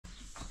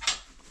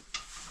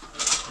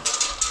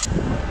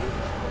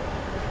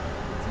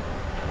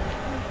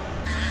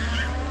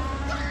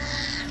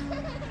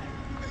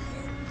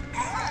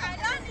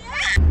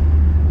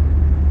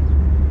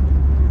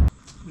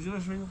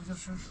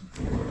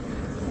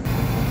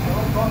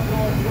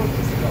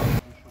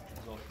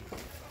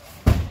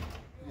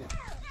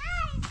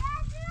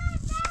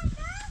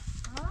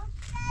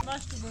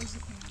Basta dois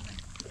aqui.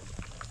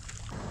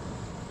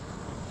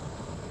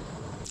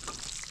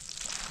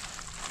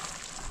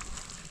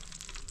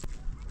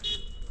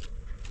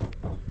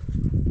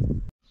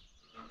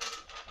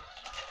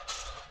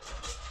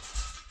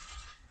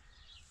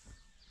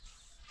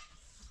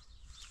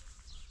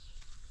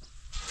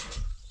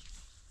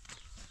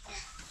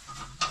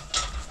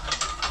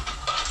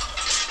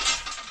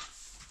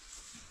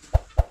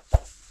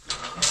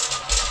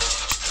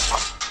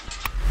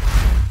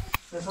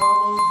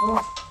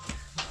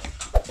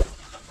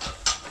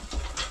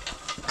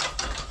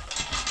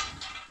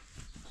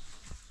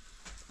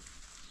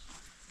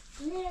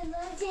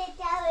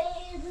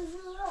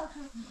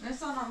 Não é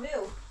só não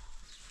meu?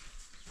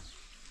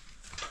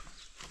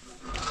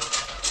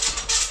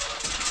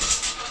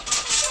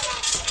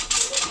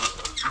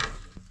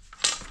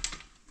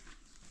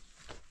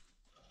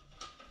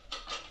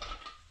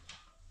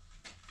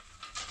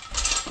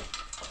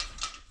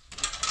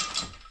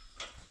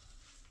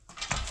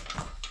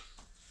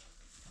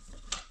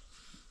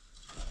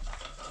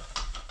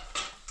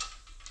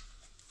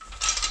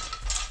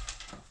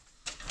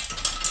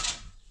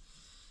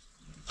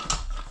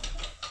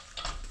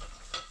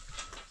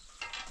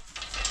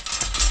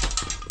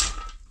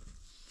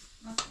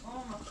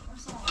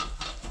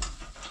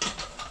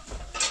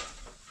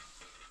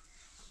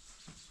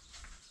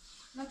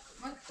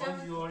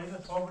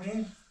 Over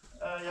in.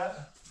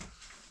 Ja.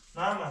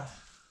 Mama.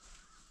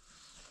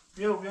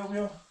 Wil.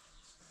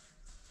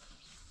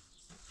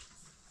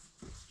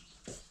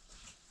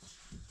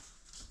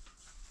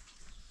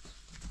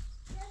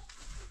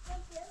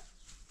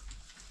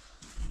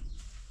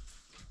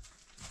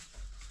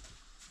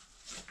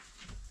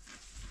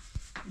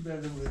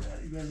 İber'de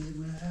burada. İber'de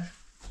burada.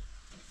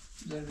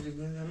 İber'de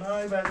burada.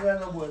 No,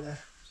 İber'de burada.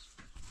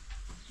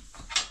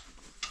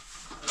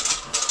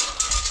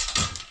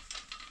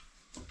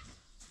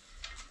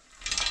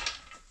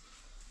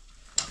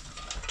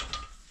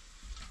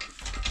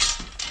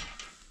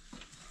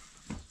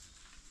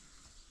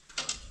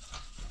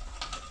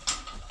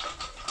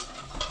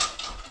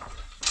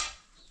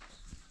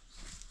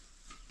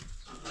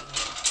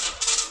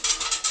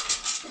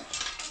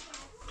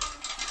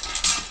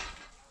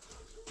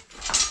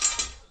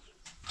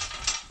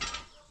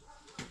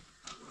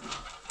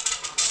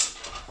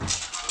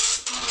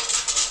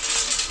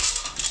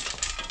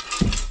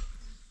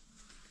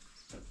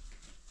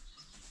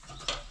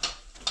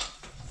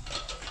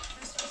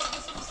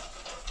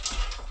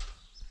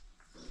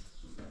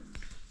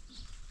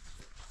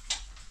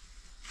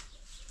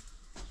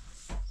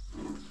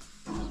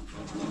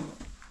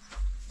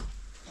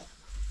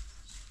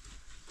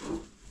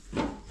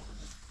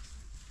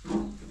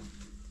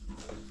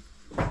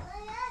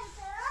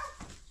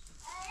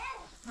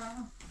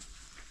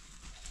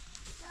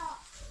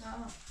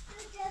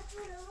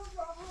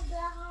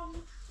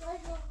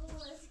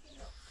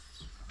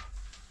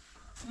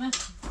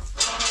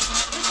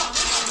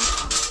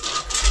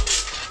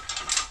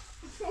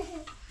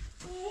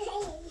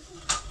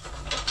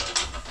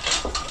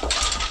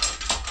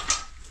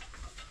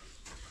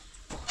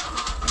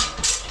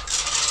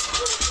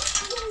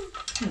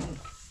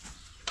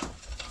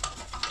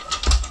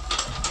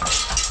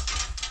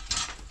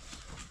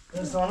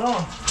 Sonra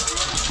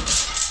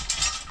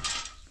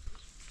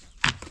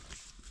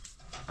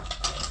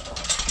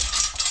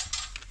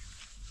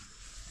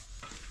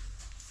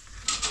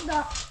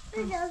da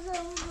biraz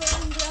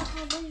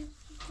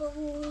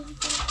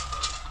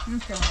não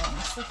tem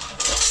uma.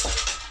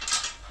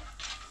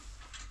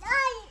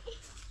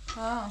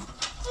 Ah.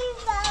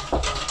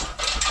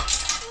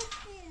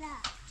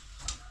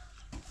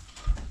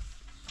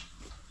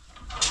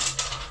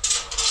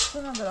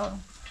 Co na drogę?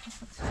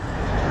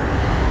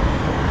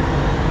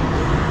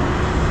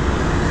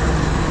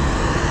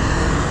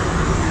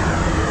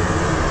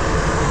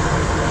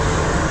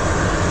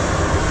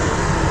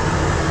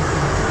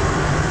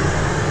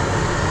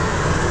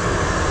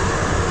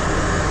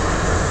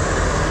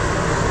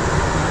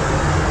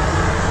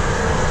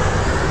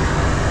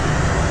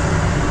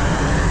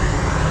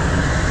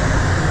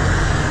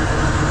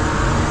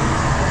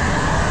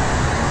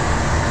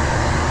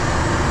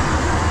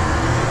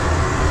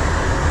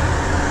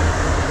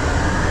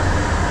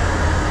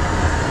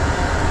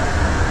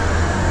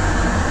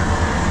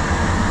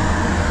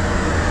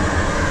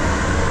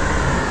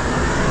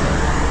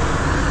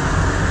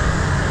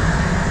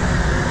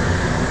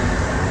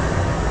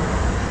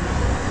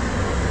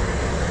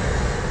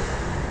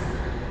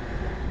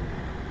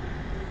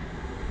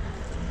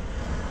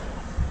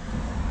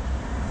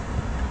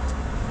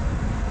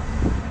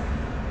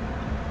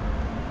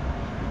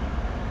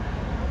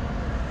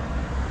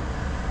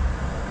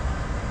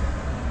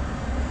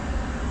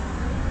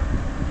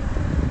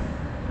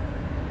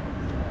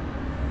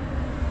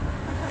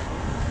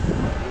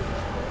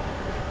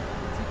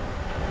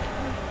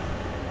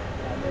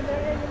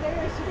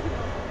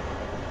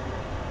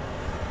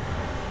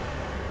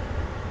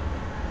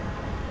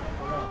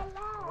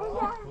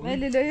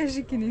 خیلی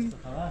لایشی کنیم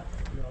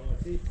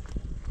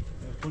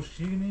خوش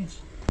چیگی نیست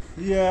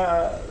یه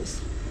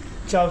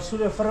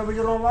چاپسول فرا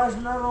بگیرم واش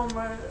نرم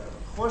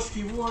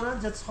خشکی بود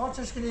نه جت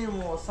خاطرش کنیم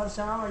و سرش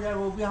هم اگر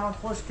و بی هم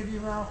خوش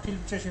کنیم هم خیلی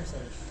بچشیم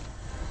سرش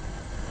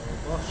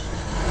باش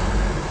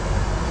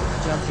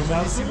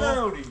چاپسول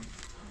نیاری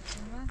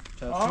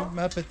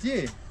چاپسول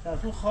مپتیه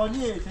چاپسول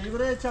خالیه چه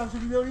برای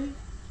چاپسول بیاری؟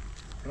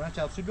 برای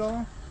چاپسول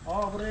بیارم؟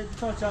 برای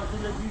تا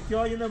چاپسول دیگه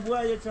های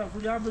نبوده یه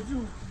چاپسول هم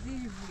بجو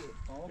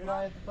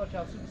برای تا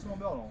چاپسول بسیمان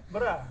بیارم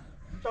برای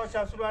تا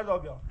چاپسول بردا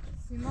بیا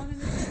سیمان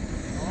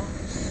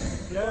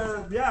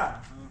بیا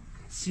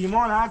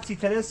سیمان هر چی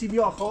ترسی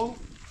بیا خب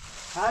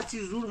هر چی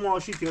زور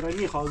ماشی تیره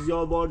میخواد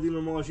زیاد باردین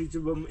و ماشی چه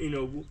بم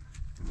اینو بود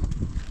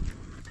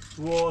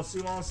و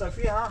سیمان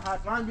صفی هم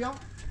حتما بیا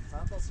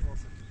چند تا سیمان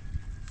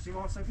صفی؟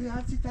 سیمان صفی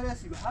هر چی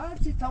ترسی بیا هر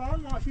چی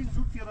تمام ماشی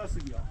زور تیرسی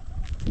بیا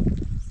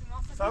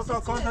سر تا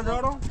کانت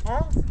دارم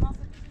ها؟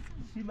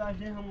 سی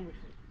بجه همون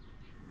میشه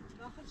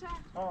داخل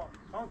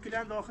شد؟ هم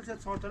کلین داخل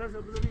شد چهار طرف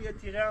شد بدونی یه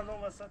تیغه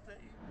اندام وسط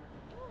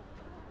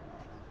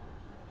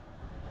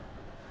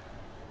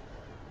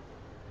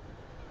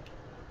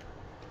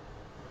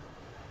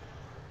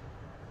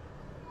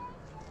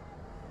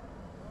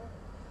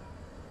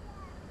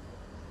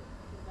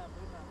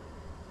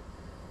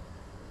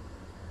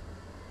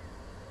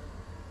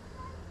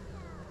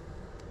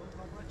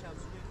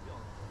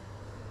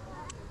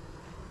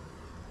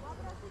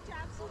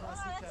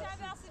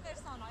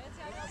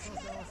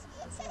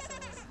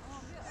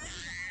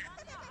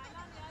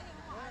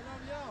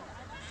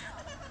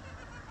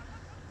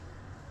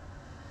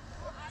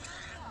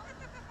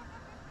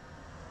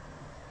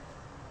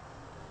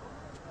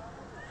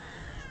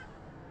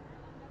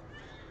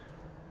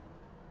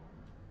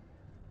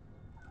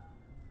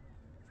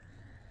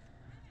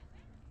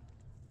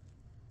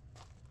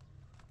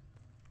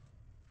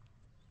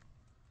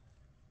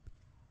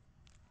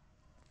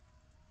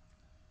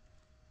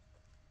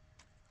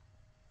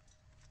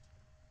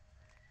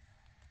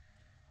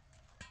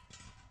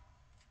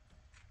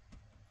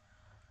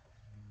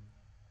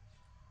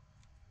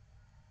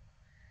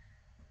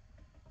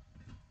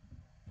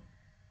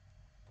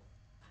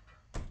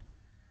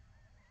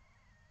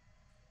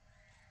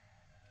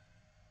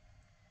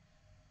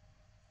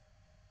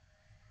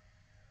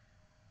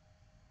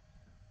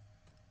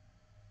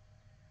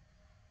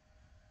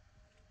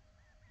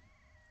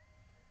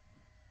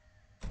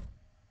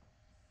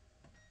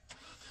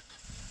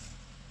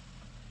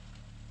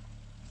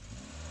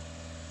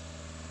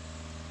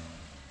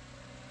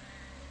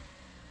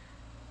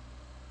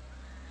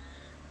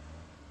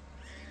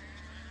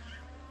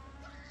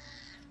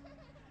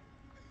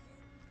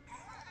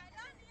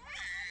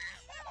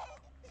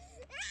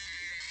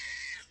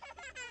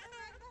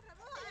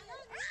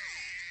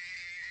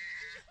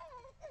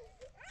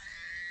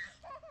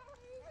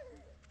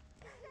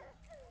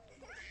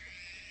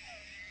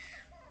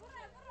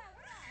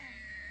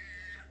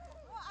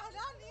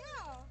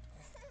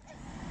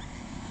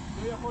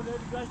یه خورده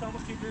دیگه اما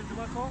خیلی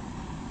زمان کن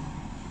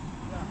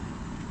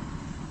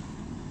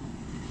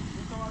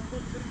این توانده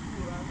بگیری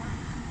کور اما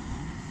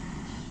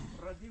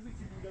ردیفی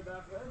که دیگه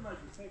داخل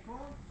مجلس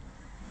کن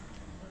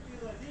این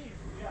ردیف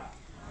یا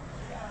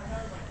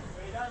نرمه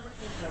فعلا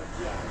این جرد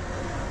یا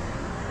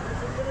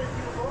بگیره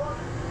که خور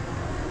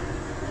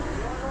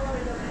یا نوع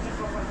این ردیف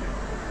صحبت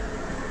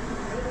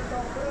این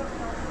داخل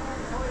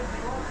های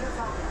دیوان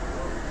حساب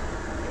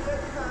این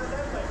ردیف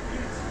اندر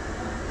مجلس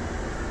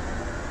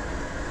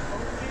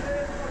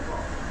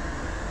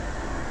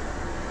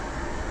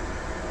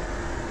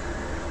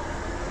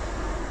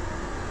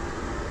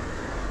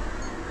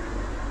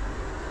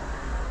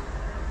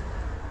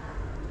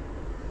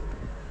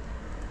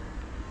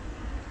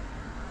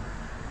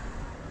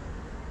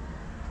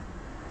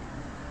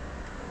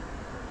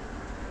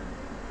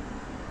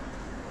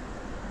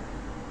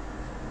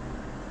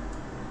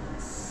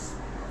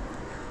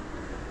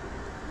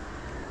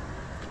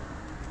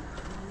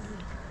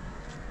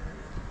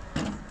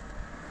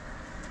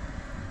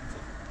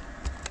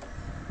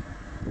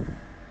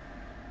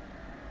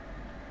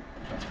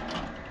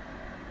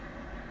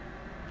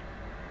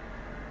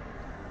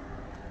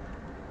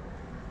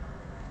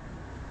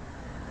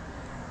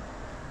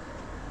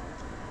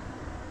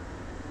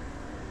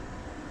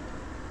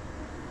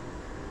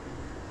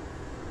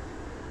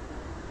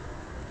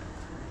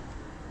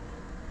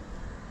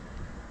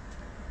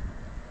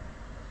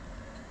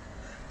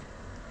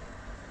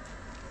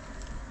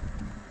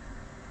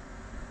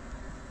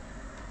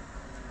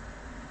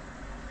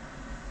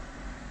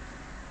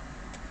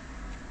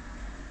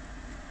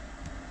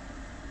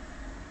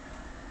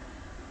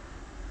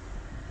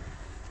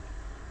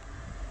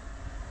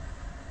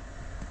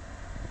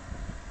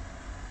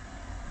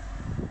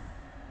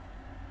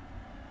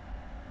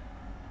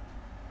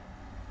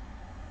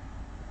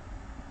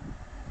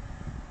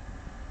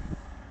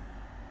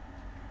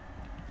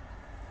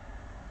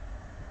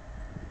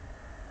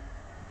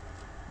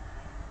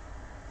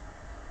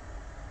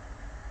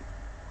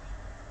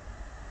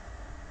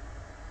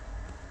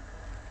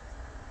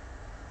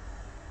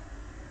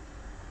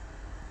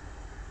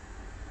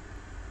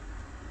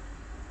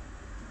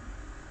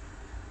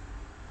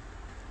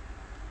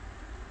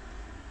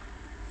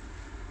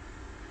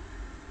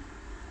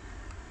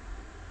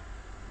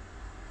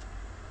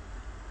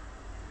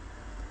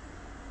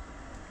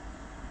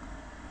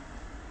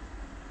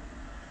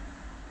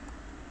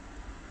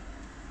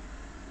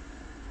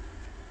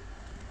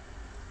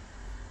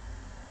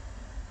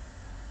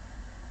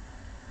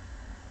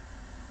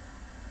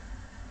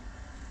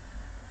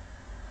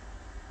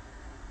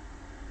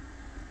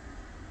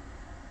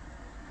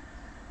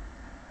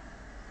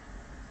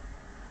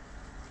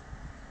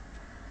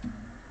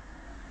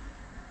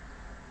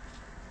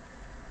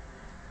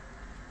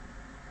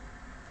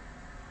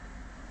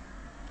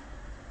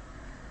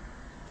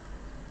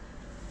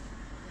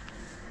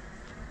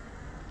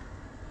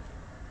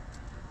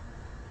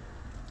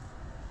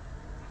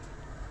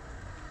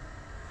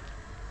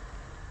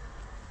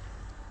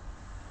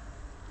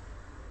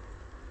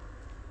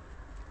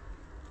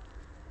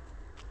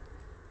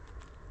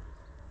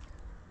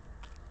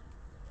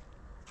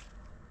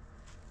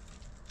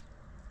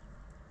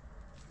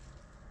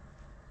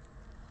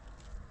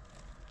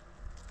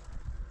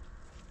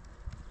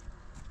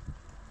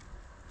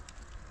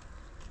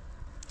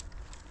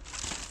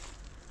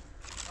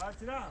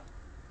Akram.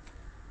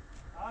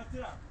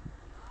 Akram.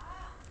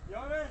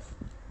 بیارش.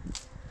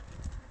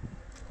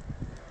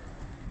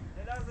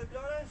 یه لحظه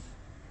بیارش.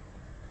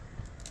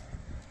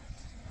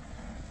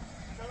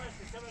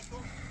 کمش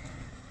کن.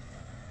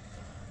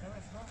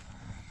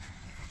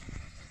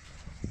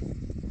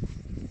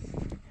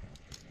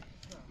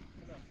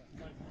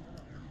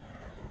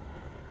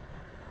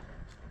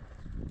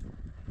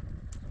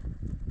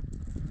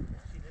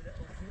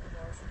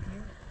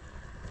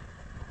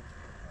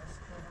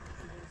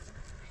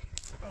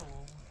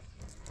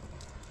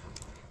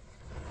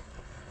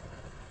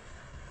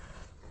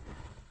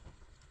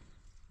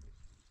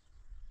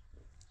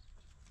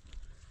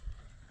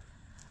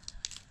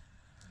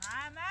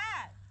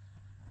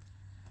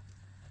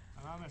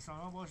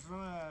 مثلا باش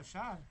رو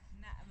شهر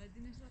نه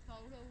بدینش رو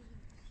تاوره او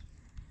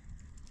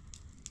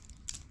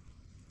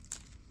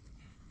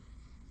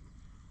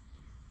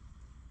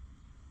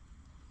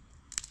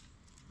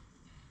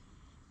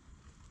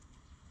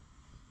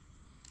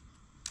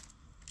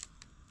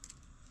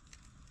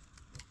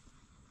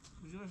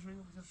بجوش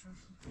بگو بجوش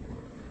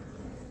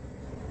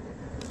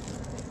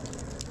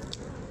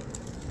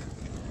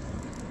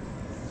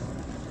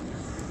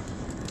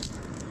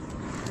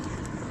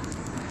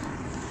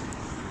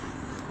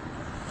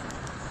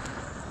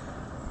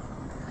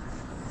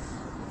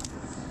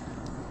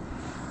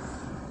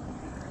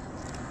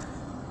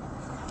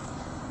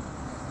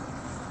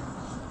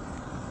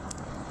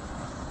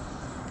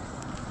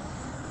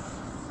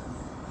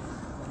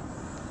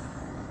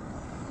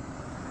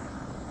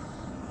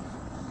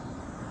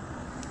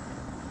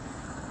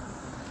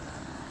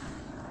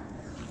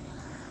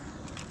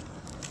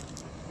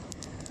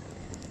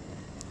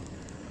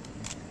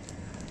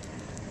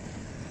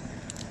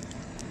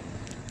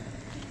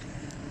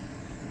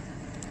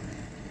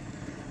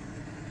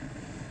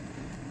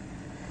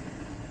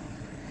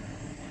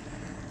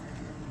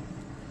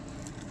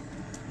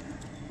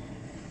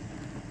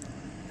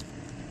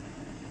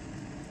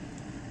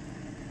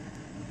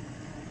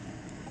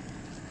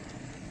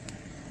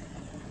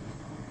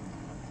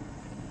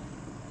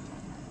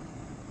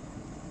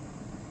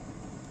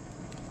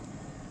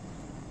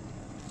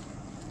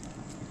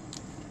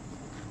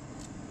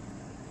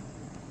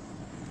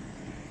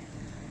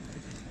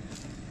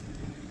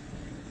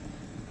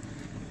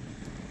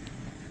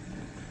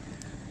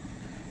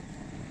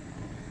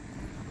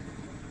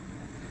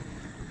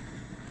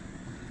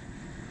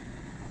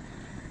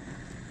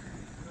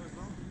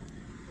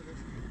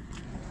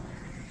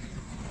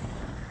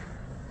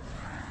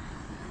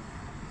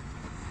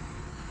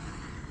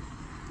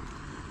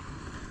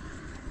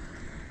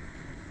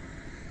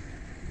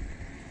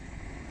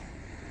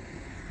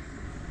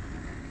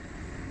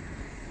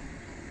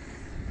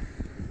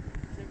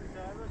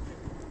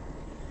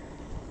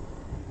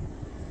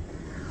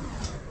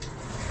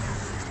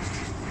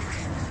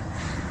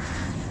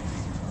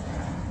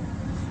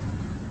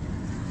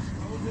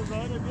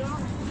ظاهره بیا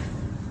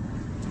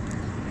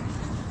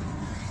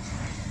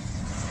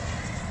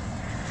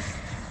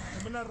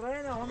من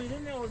الرأي هم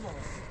میرین نه اول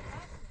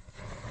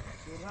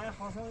الرأي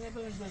خاصه میگه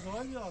به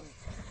جزوال یارو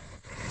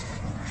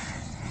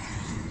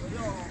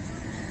یا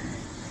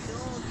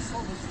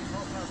صاحب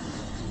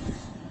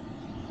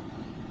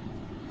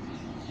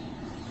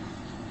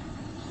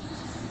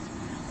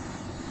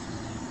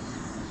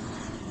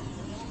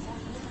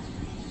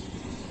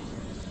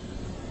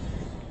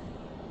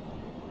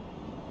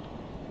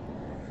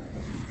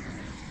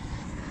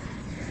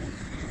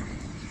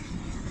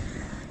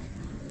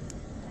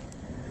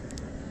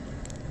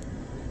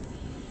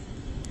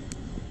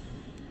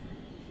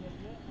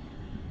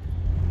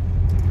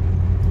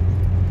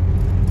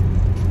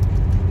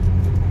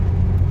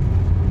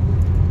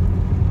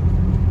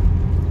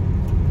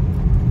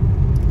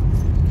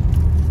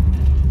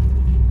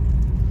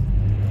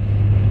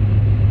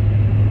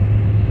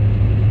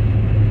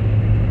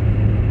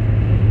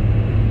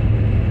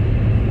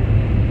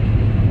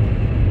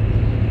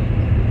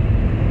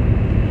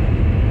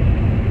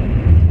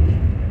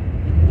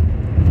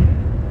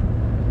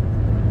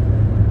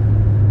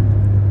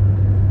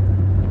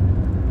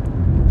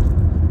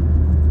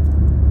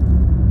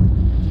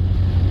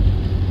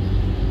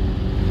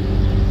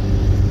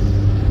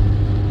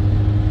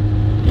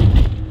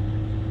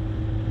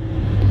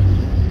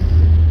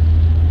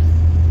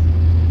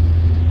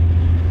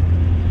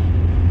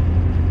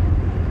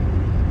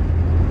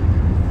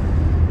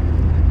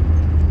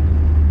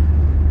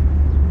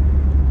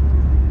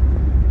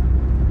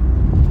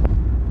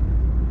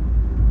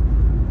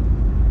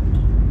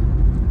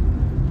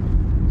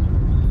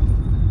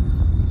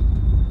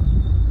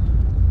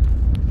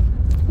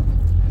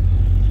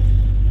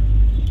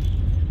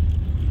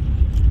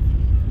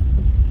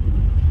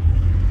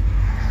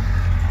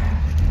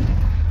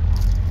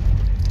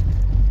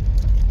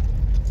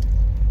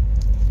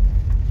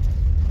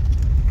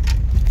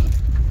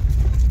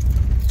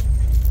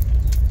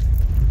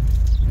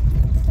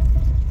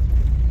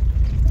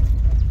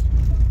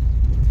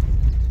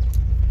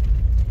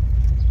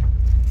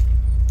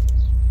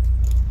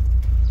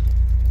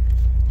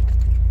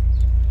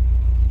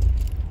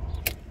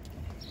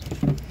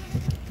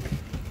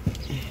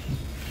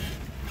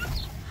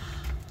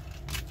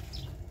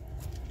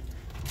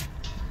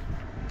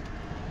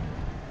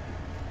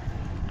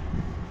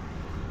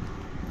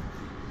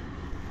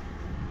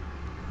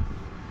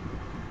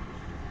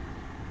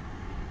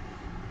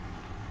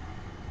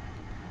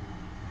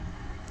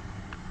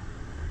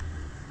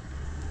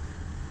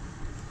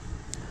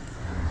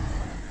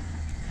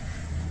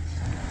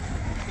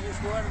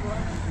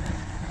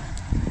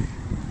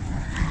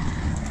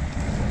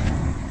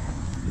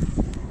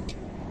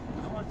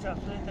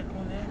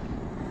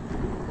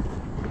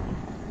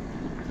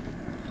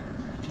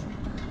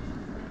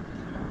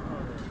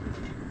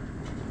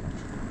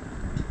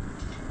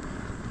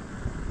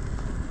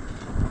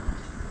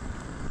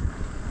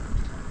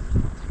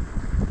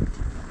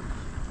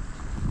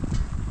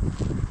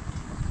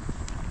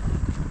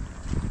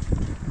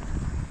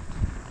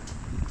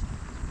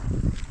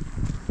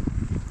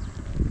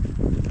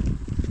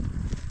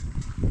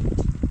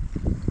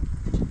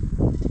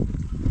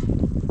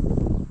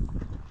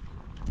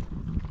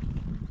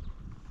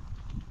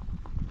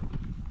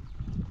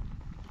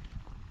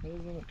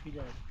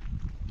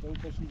داری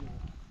کشیده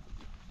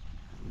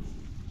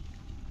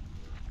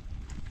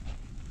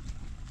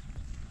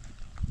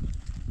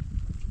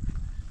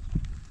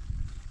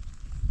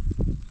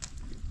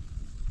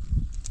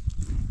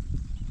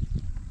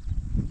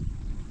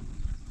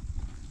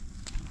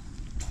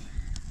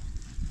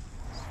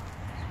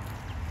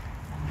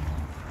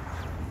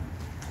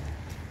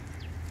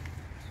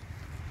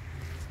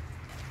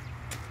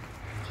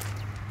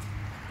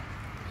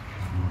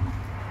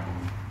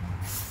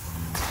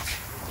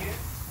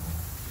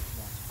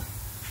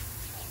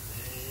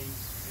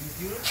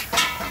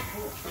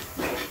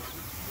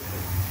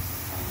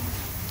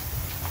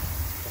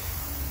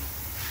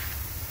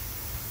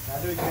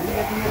Hallo, kan I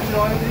ikke lige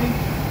sløje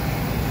det?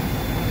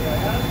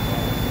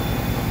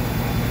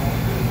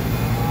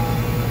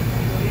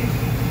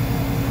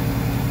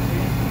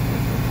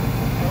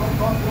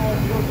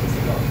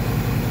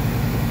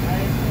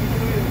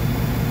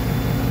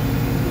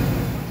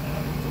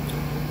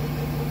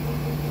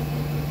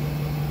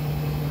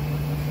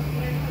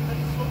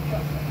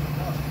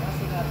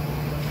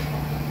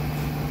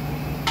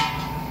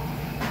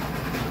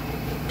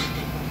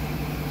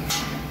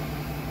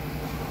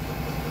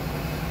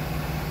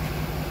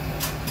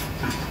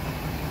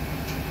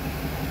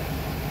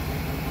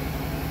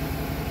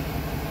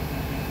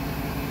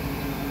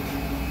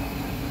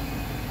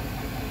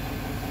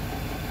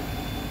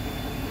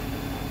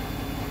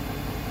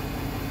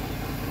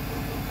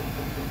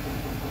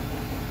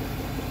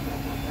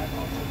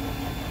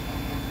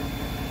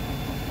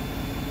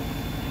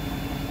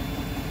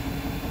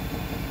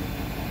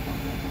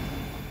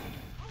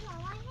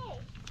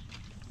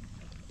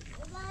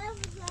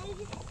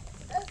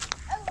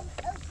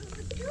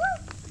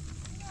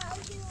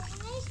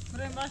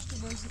 Buraya başka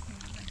bozuk mu?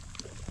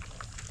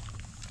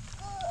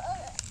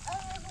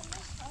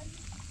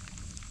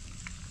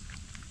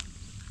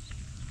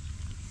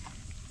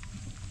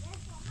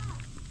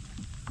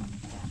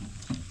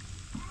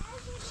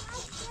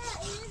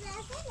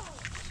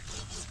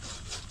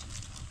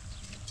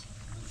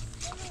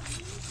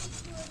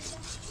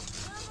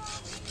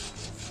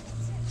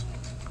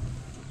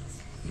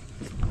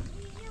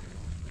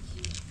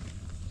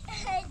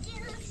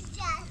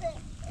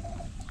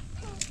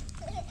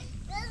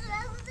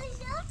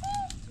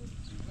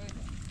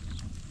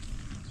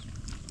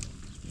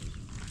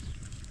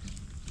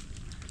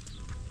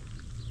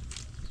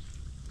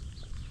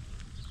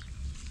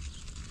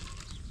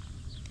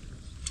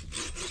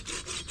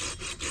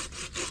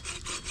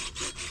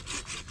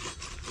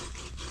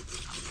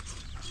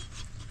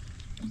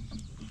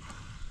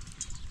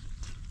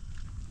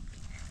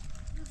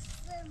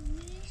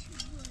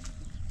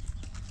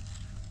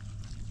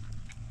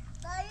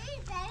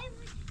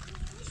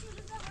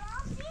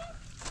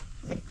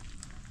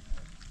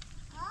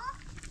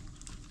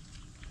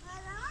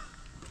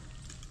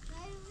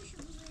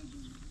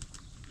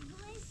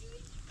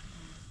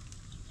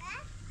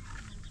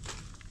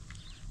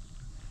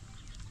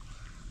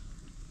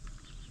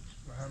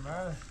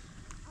 Hamada.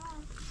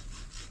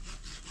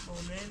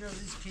 Ao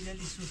menos esquilha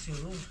de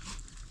sucessão.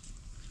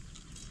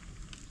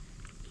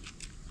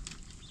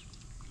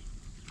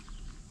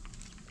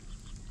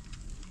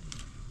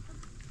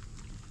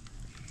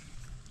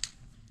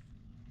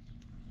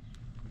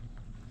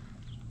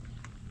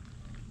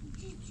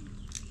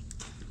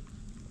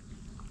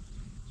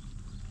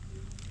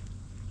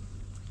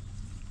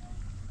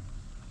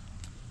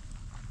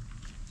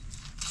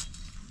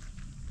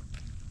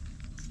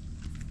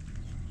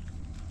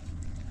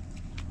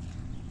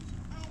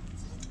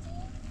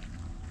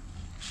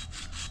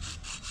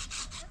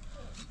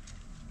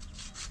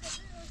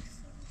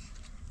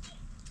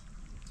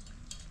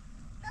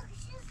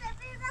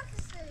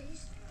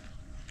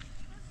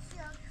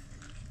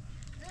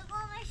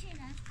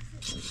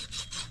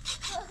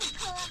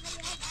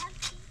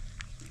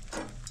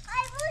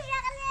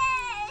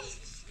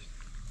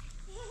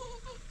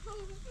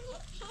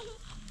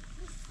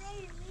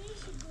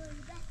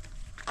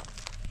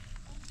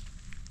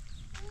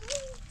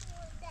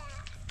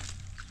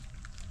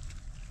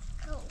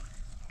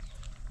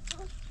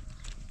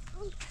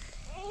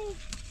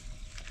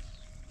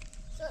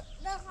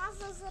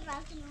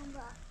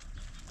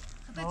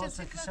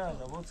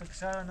 Bolsa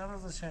kışara ne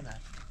razı şeyler.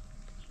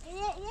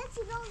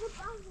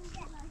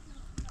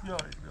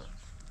 Yok.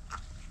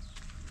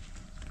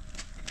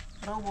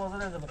 Bravo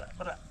bozar da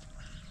bırak.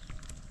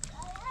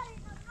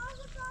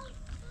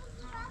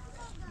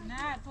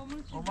 Ne,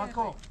 tomul ki.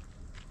 Omako.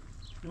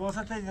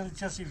 Bolsa te de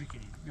chasi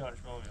fikri. Yok.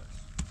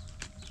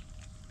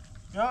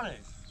 Yok.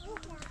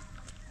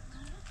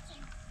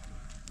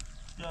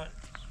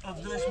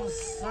 Odleş mi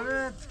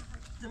saret?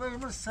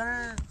 Demek mi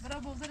saret?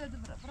 Bra bozar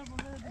da bra.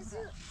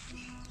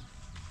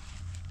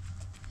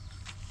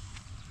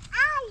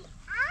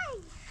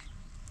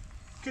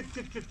 Kıt.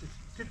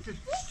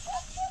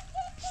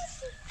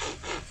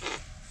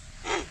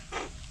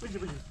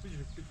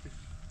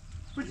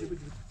 Bıcı.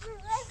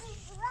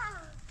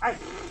 Ay.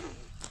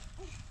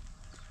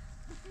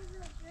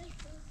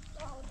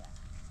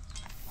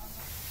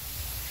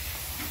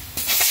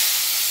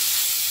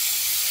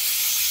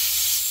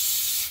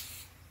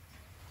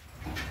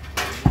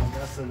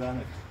 دست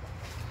دادنه.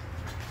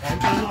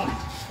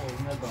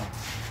 قربونت برم.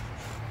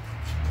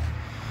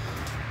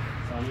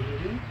 سالی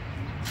بدی؟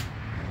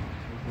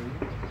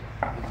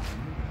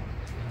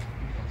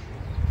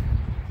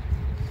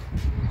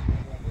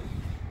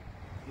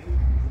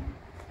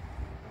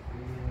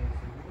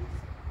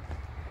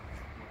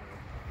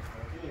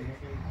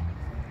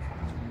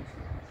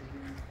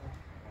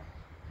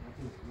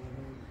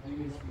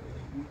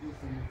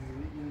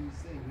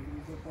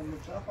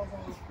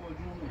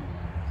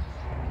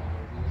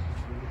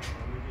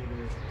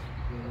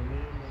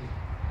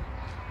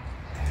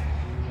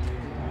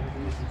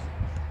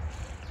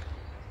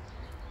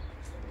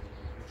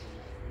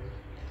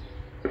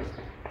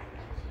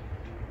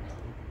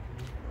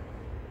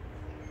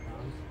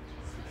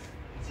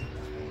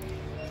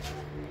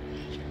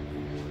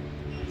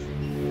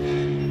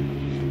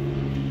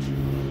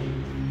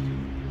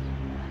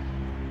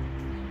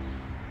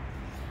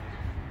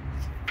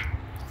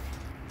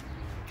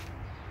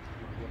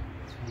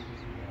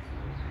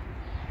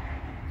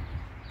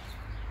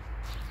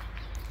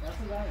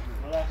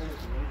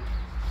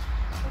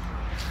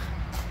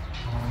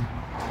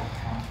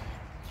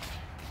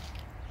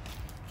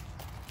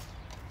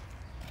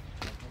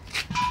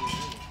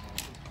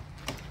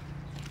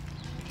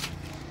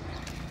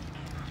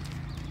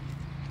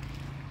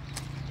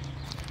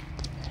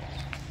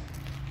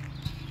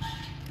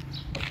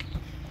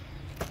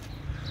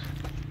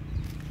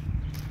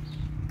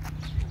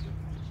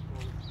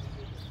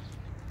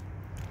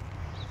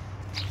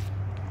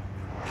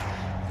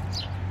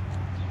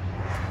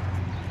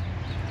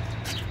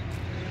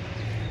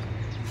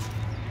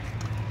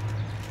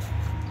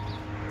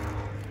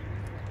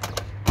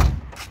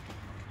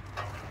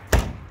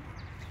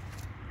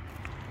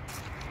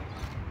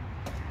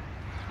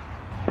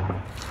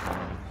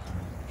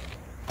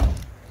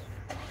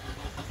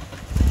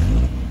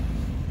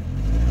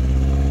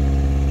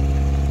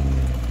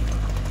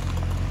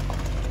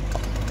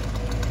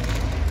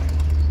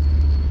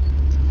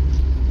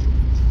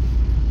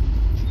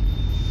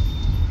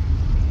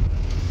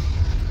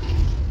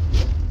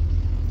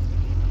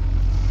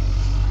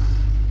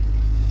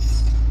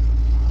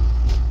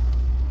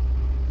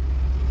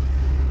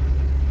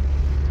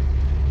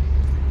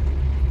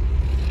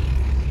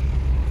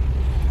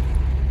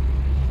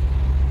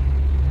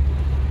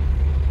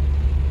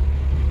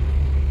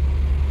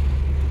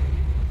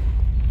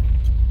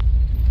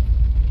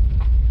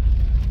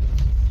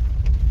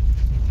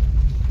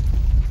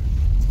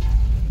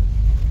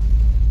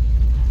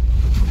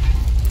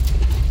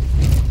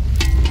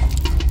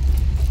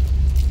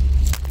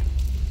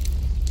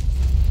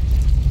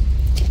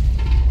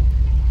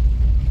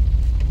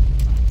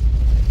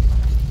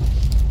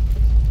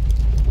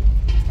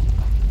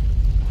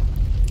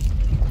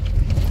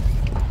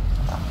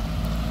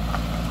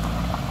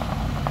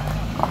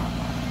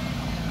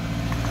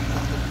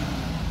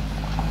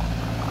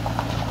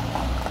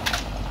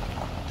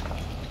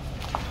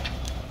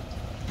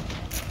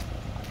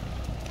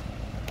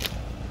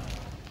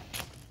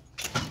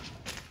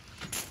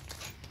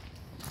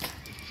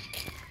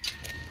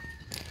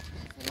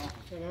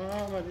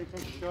 السلام عليكم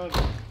شلون؟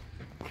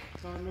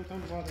 سلامتكم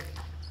مبارك.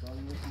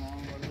 سلامتكم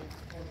مبارك.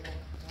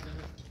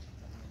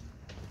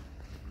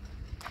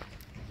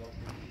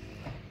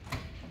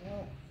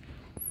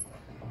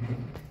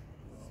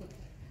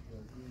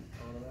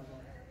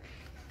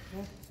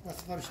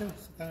 أصغر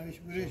شمس كان مش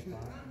بريش.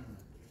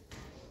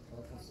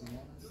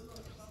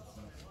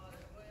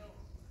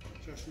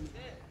 شاشين.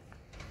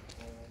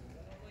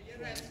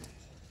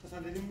 مثلا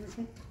دیدیم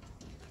میشون؟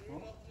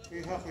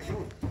 این ها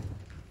خشون.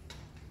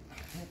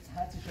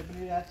 هر چی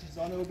شبیه هر چی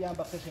زانه رو بیام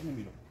بخشش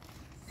نمیرم.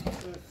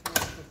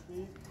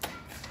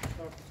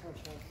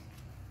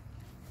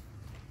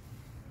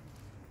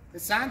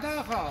 چند تا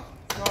آقا؟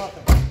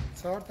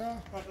 4 تا.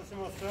 4 تا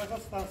سیمان سیاه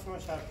هستن سیمان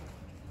شرق.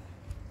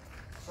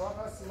 4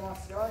 تا سیمان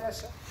سیاه یا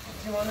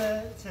سیمان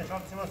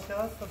چشم سیمان سیاه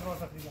است تا 4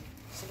 تا دیگه.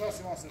 3 تا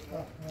سیمان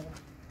سیاه.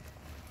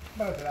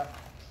 بله.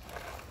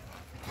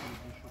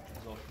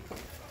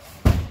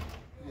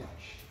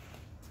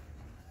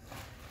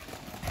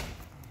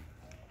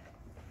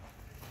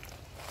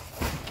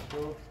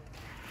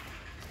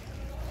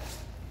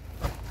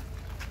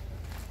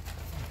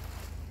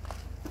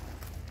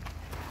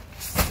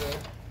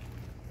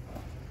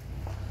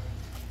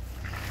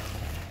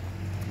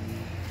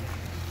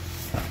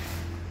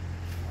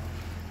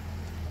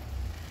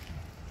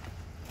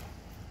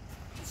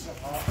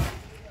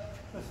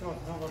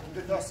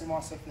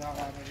 سیمان سفید هم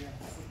قراره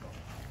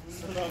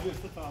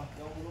ستا.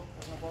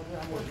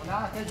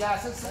 نه که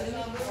جلسه سریع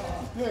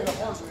بیایید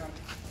خواهد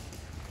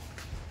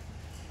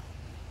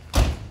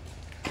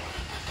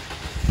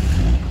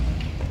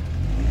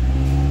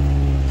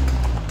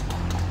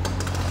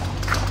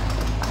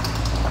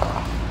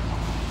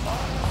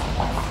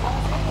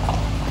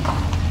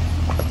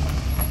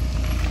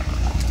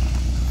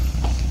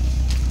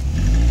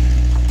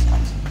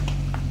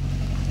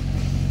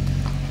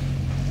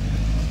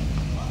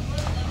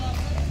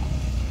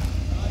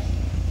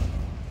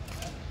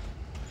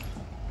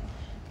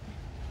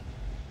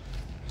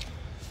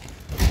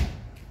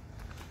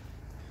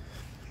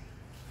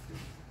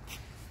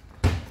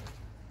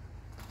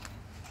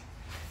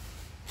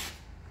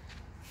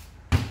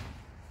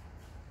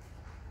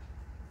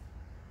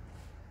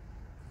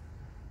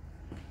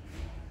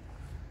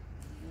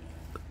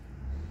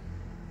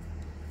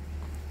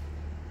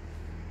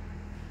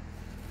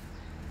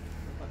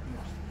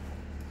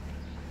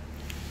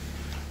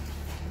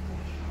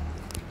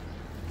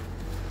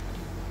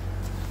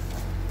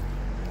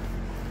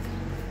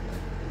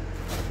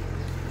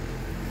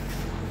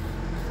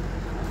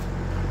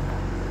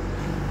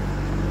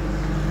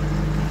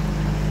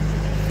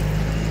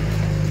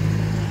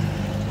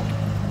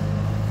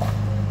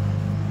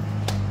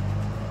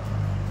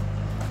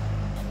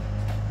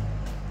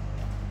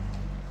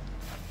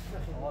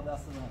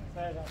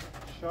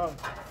شال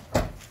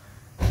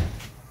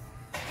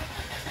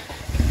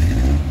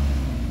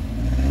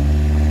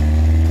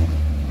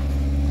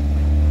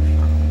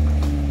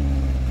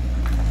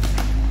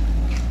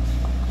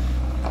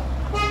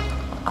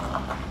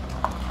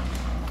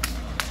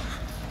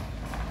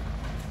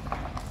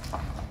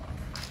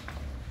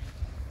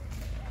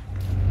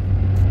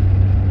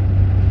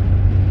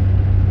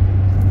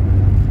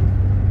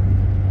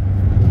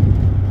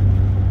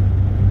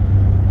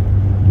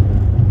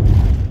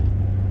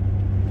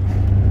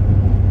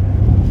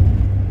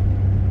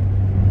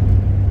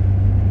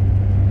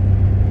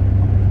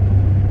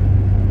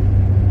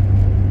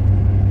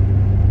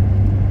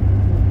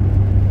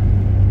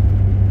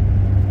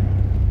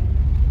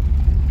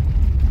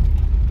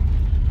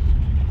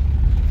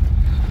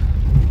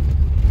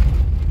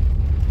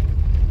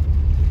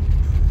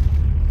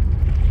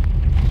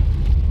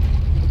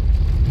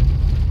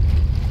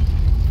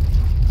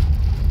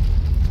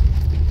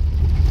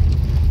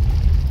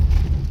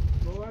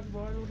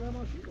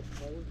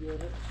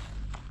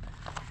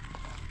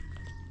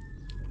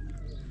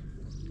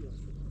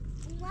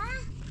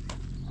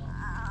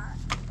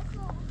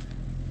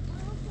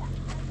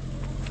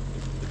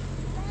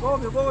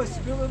بابا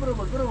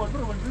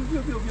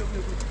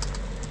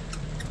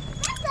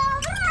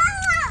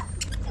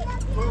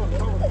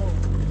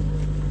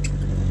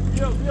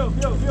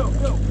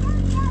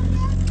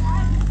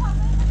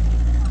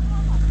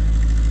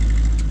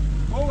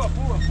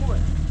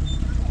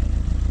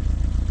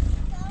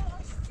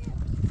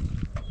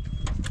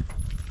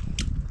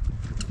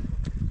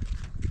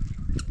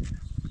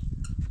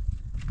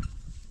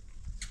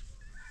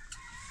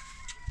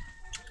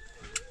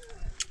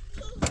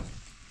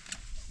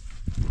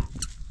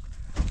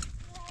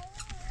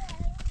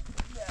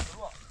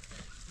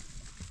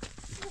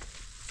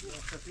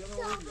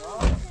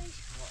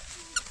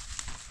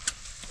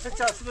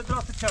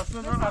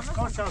چسبونه درا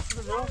افکار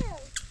چسبونه درا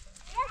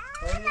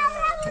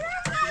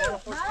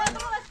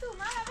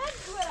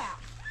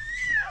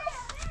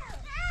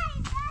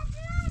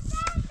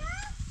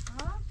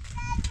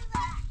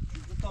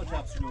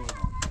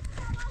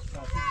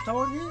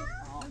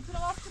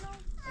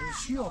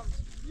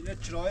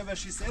Yine çıraya ve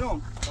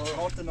şiseron.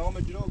 Kartı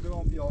namı ciro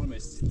gram bir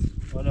almışsın.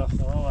 Valla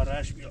hava var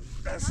raş bir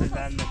nasıl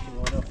lannet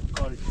valla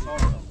kar için.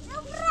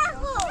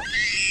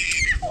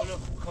 Valla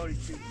kar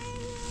için.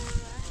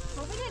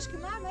 بلش که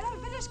من مرا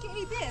بلش که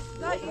ایده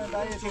لا Ben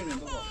daha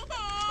yeterim baba.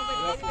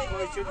 Valla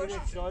kar için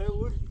yine çıraya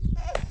vur.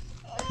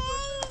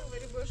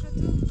 بری باشه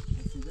تو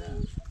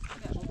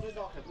Buraya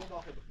dahil.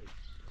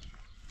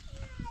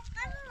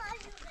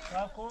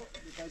 Kako,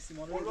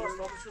 valla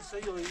sabışı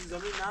sayıyor. این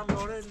زمین نم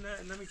داره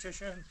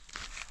نمیکشن.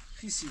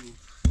 خیسی بود.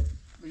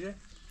 میگه؟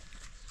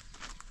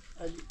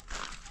 علی.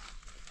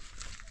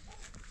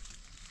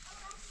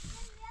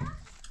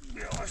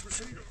 یواش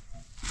بشه اینو.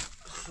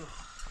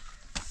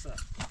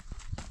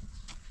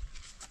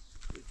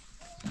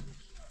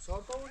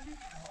 سال تا وردی؟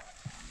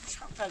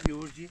 چند تا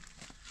وردی؟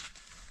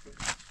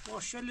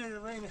 ماشاءالله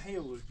رای میخوای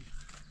وردی.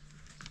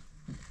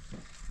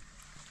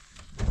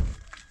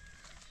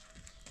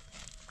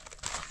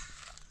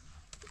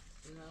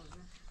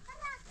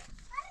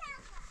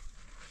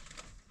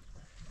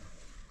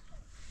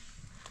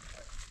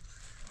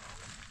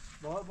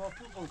 با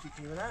پول قوطی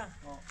کنی نه؟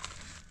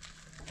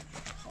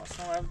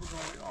 خواستم از بگم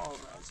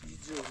از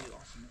اینجا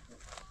بیام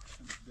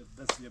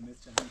دست یه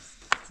متر نیست.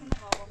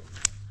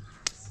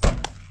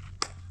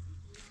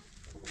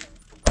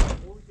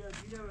 اون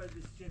جدیده و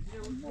جدیده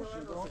اون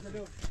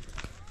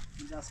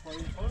این دست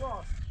پایی.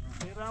 خلاص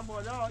خیرم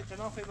بالا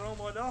کنار خیرم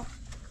بالا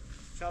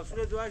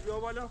شبسول دوش بیا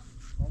بالا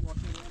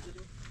ماشین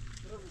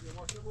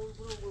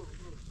برو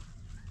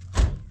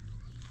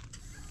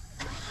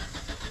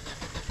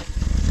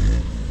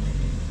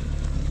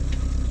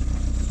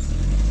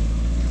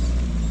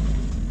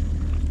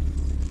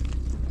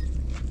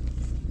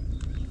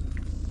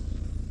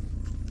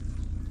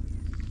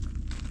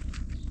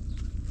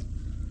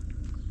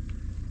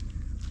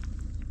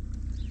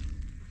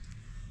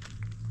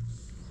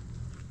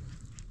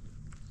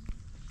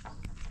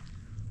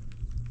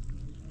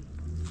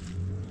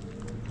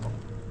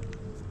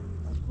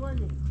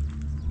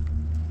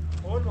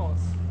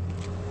Almost.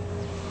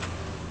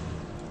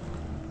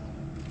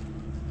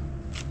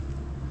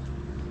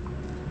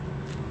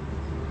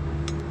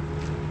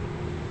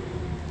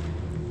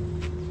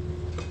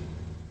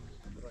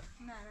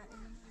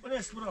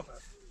 Let's bro.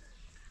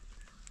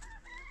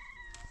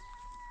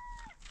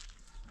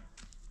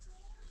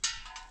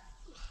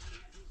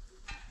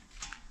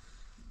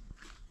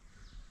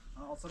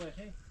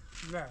 صراحة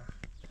لا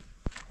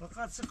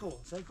فقط سكو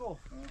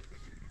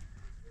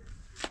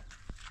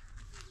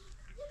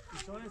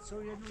شاید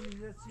سویه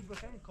نمیده سی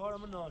بخیم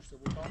کارم ناشته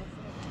بود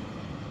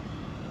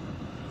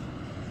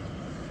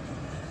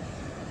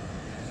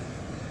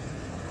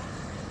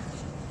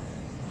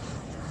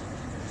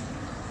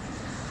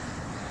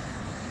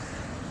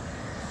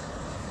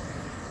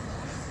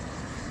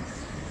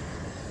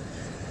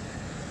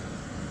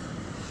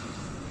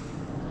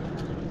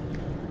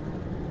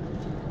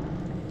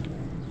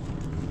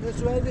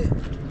This way.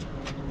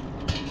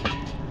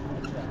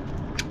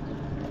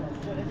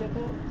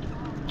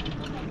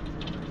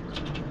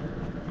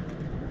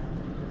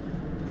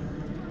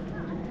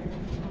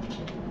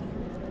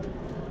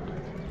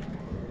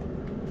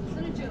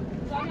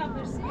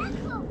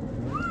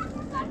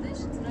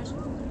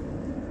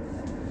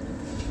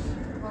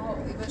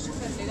 باشه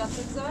خیلی لیلات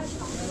بگذار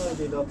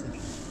لیلات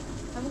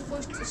همون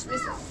خوشتش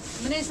بزن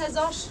من این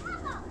سزاش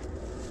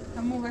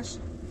همون باشه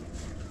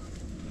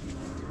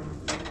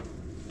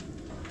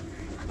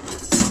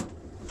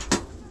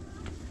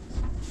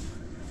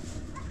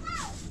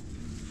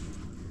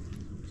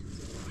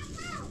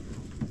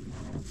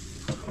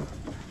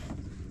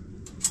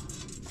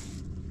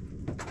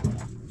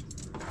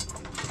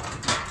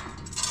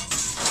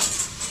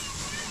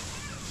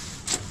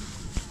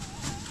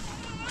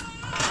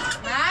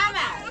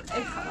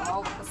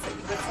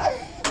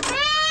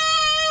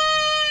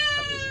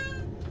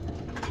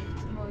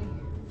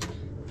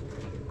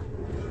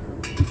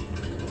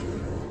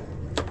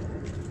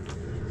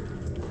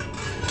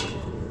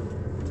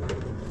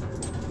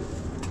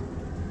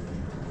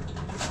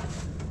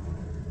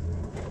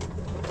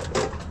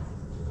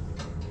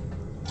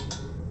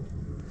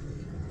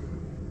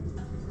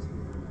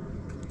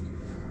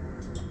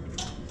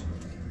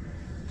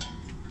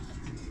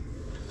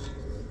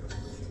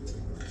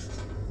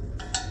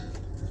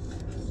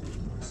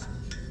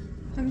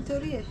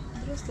همینطوریه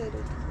درسته رو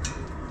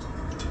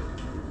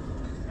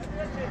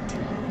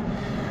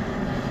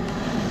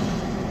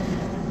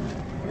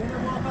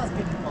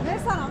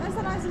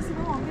مرسانا عزیزی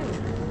به مانگه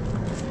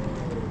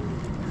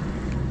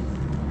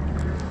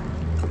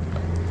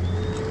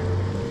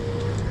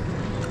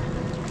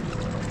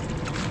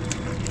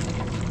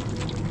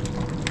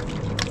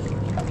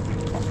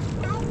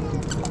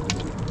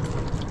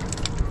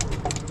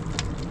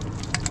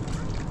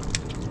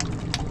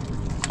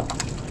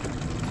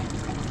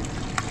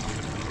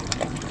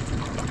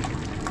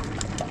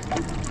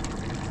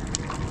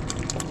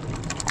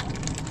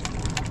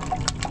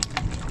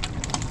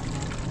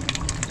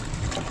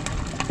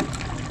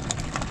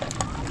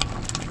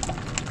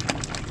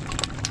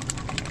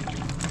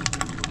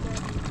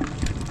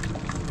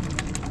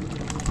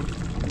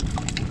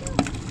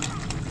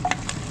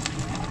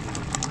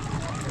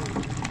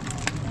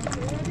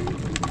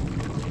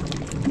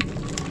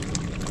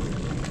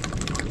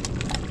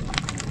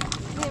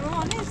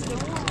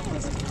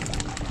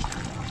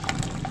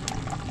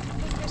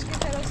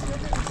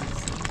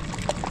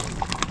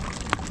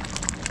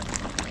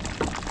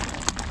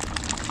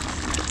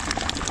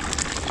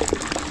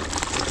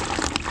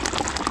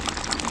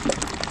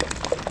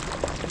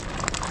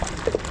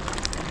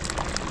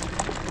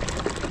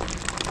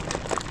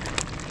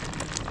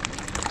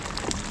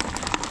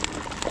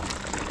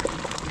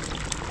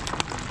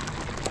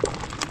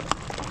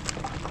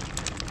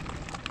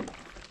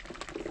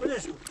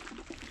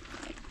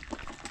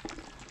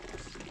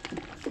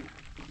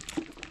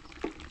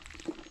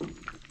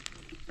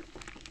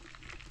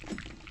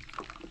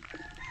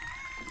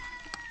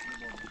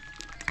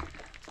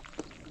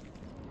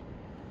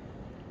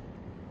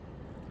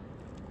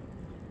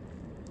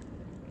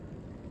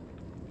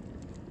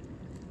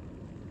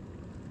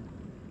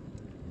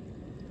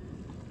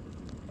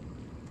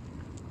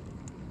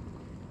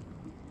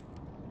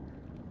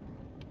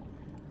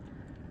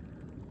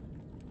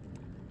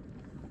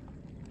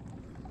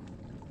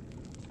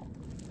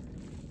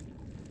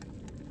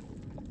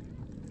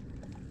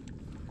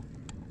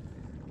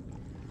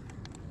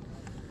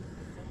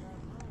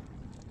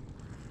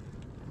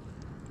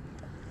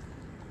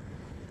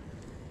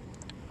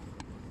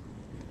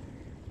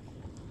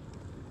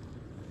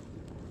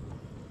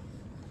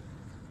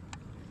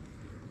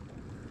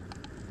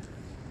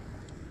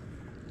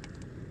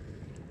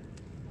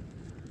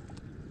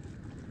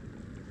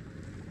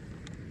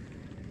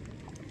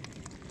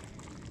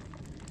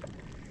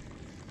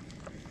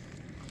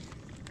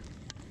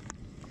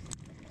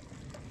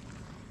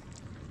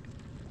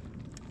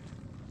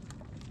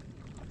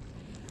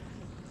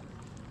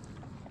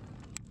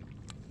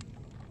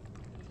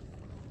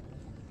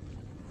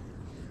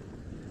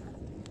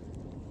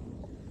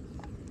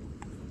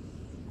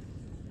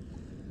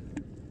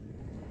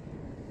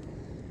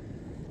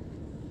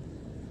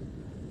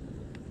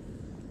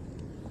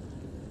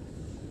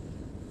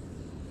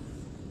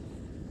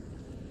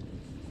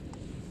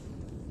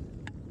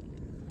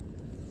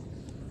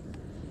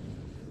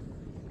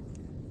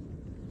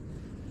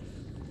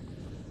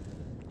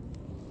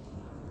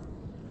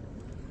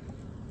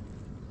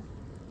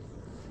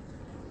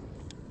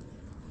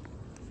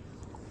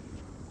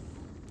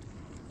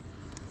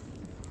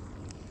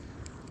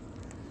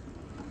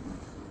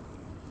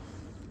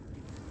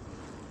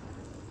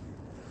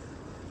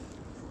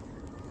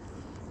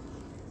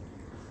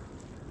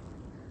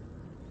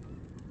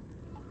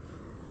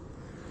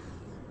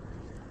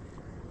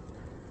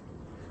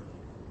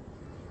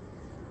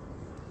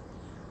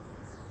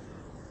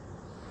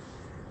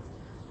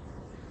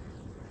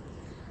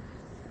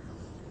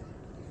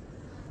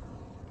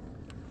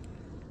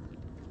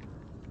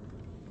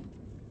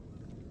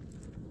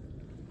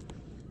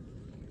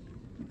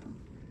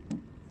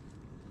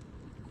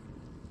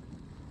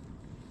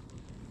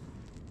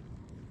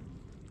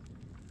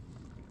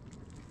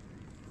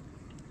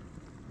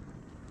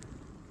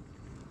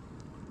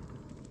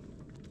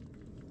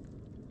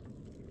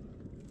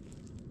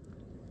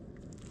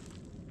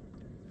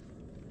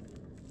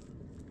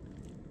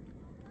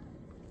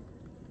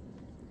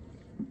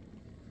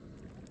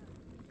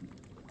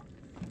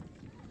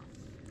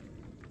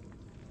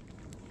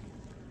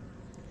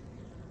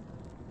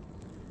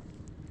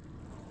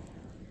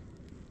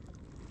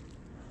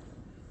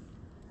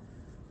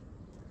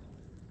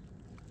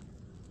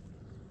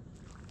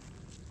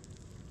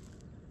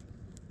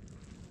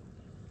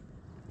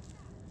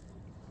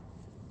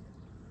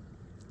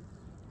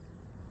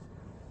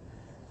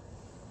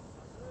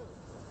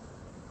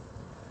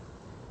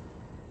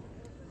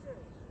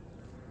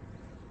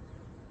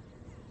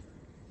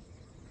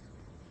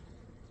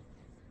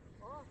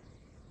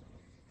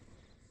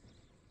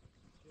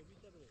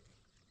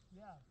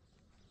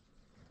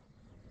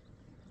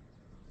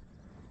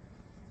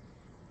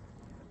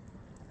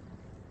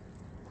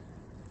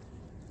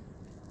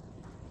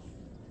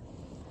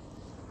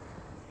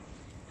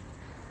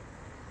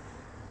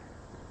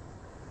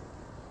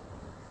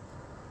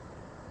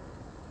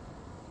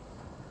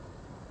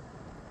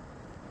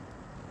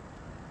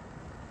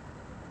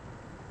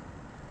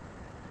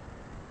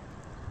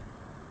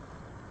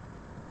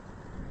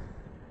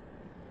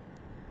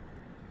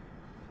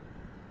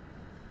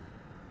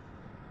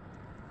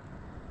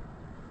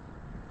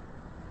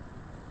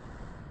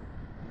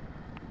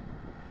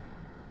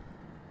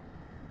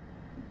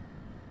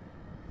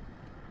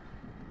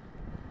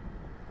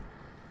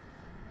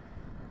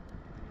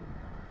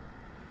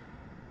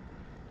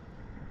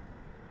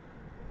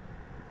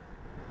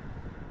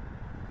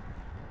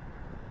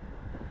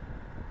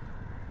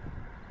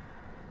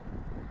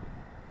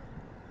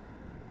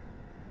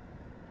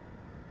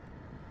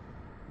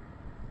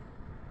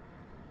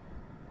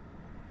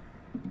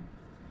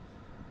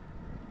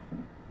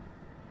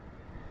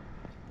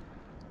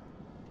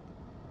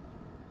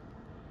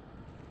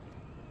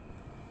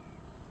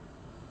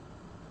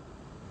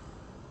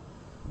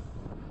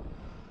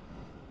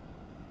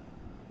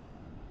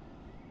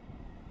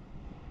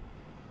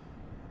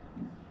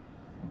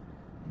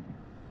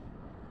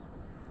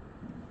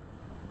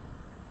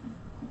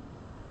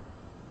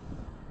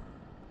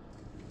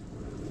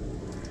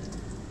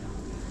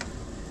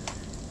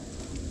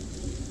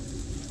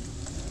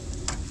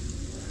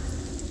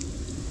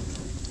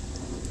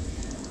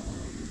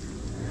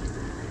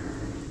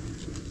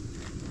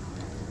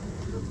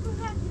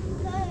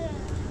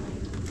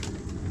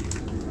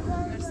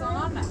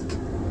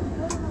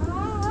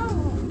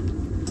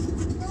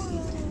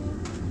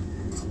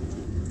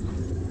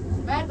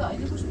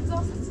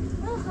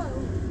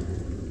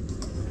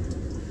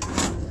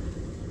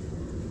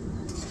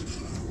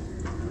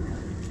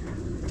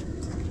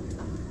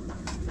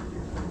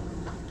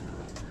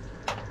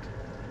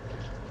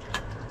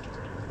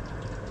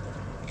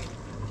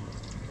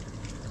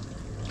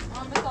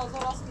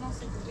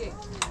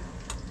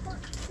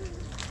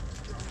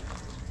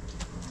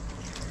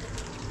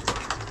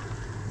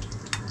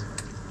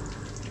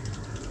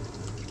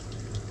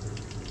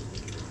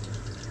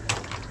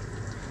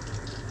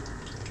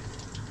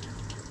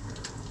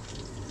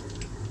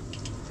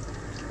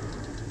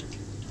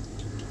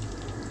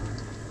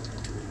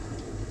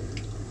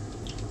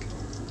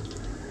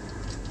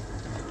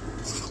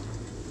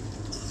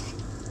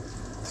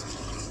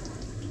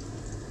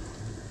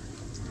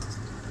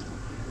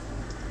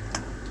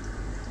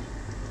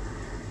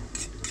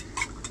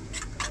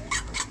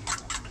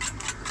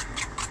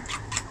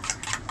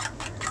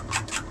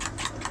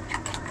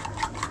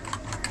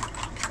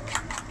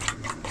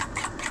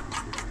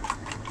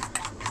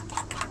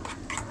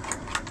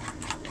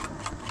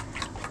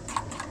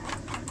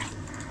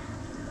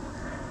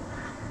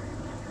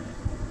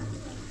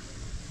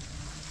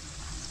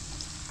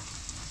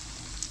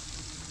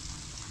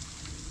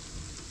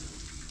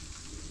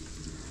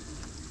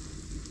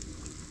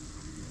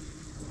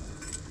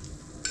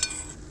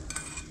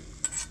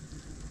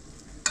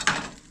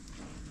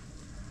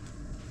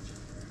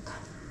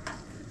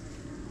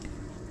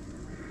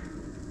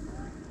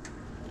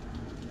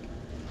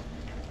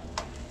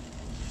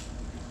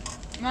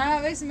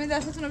محمد ویسی می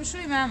دستتون رو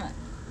بشوری محمد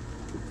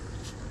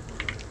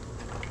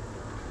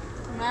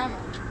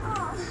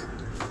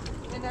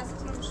می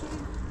دستتون رو بشوری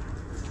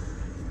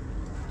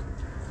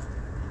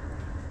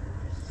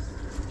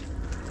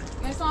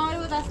مثل آماری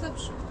با دسته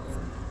بشو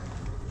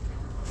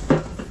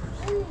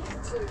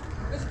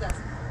بشو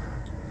دست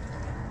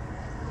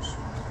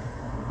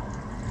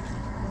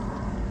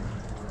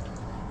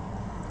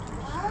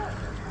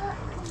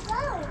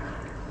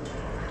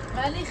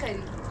ولی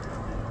خیلی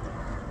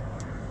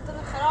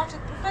خراجت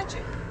بفجه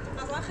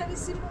غذا خیلی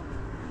سیمون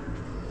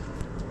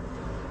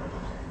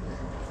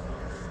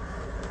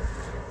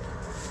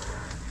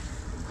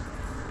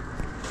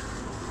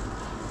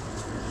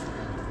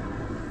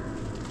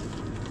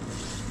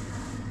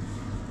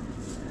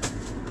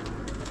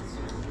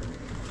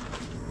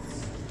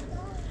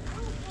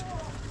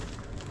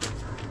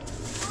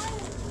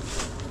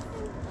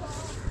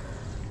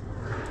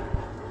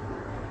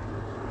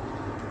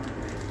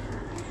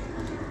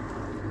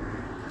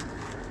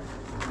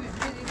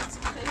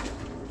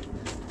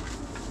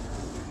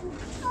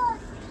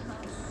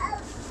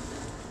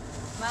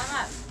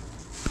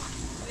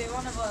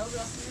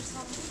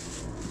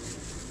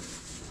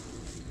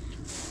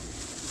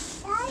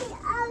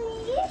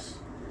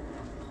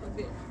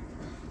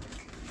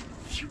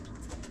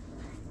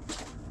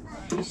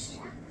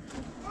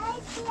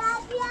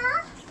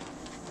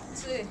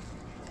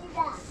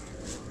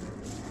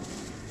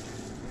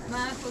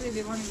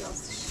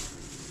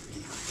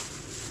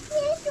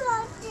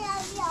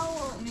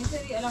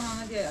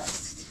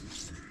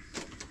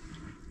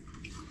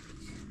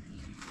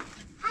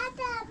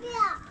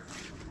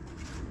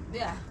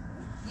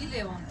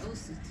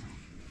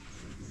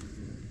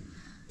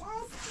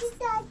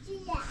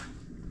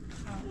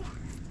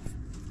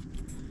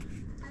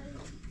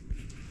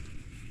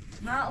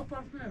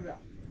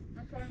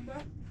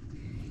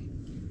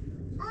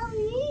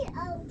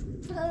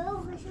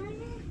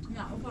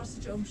Ja, of was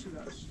het je oomse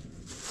was?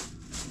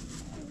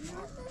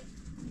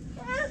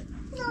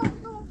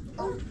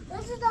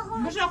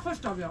 Misschien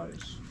versta je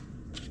alles.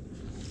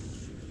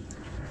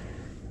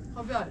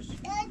 خب یارش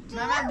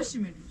من بشی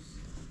میروز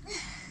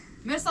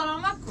مر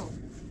سلام مکو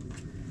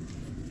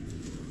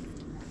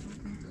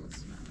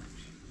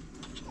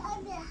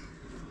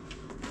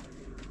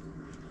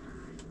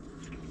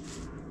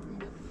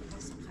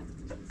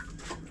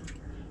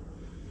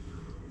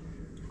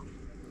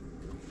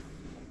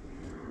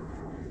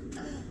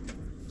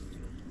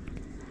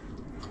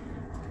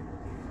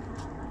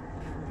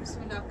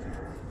بسم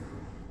الله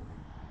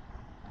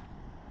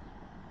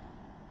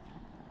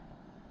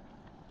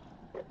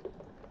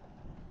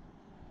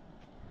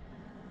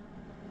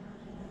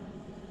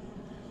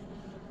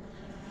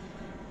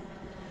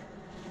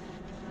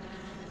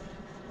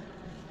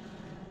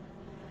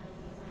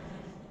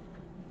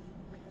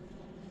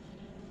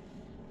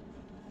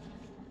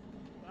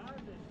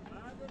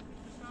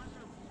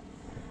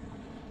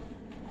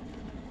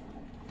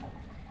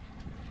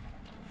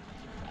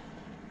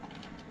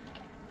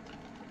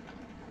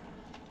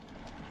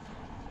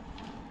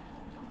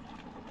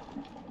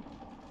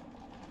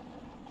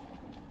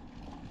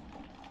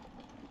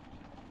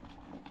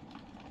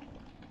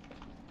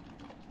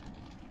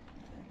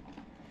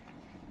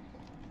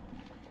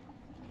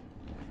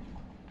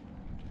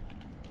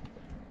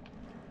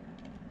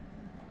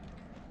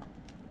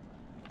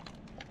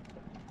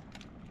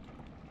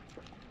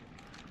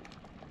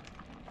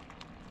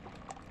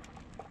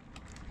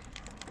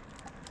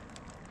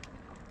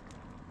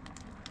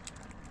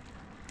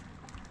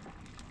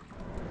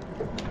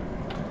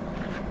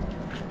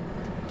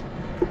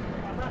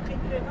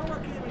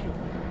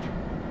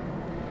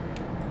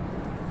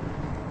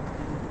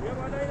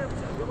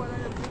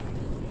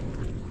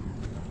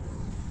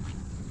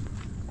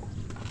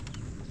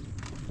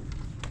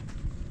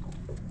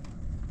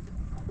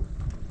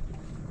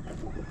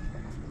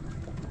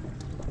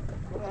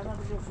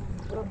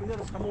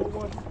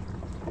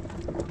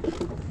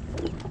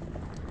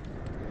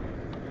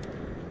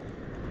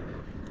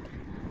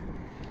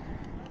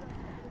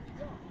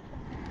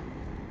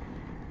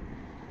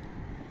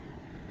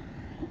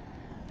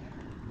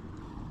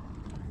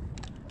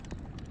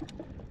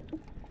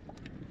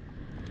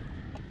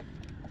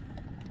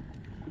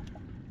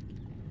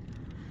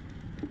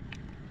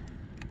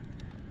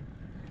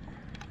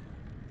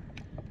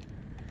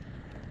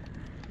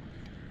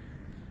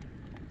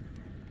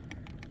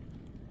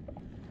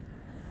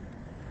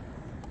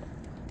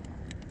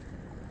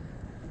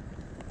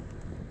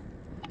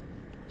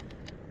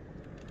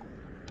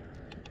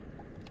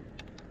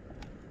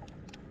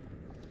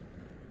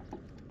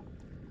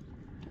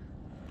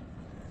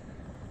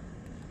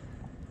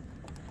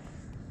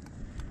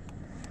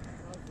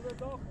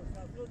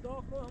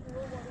داخل همون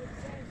رو وارد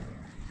بزنید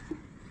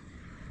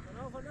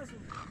بنابراین نسون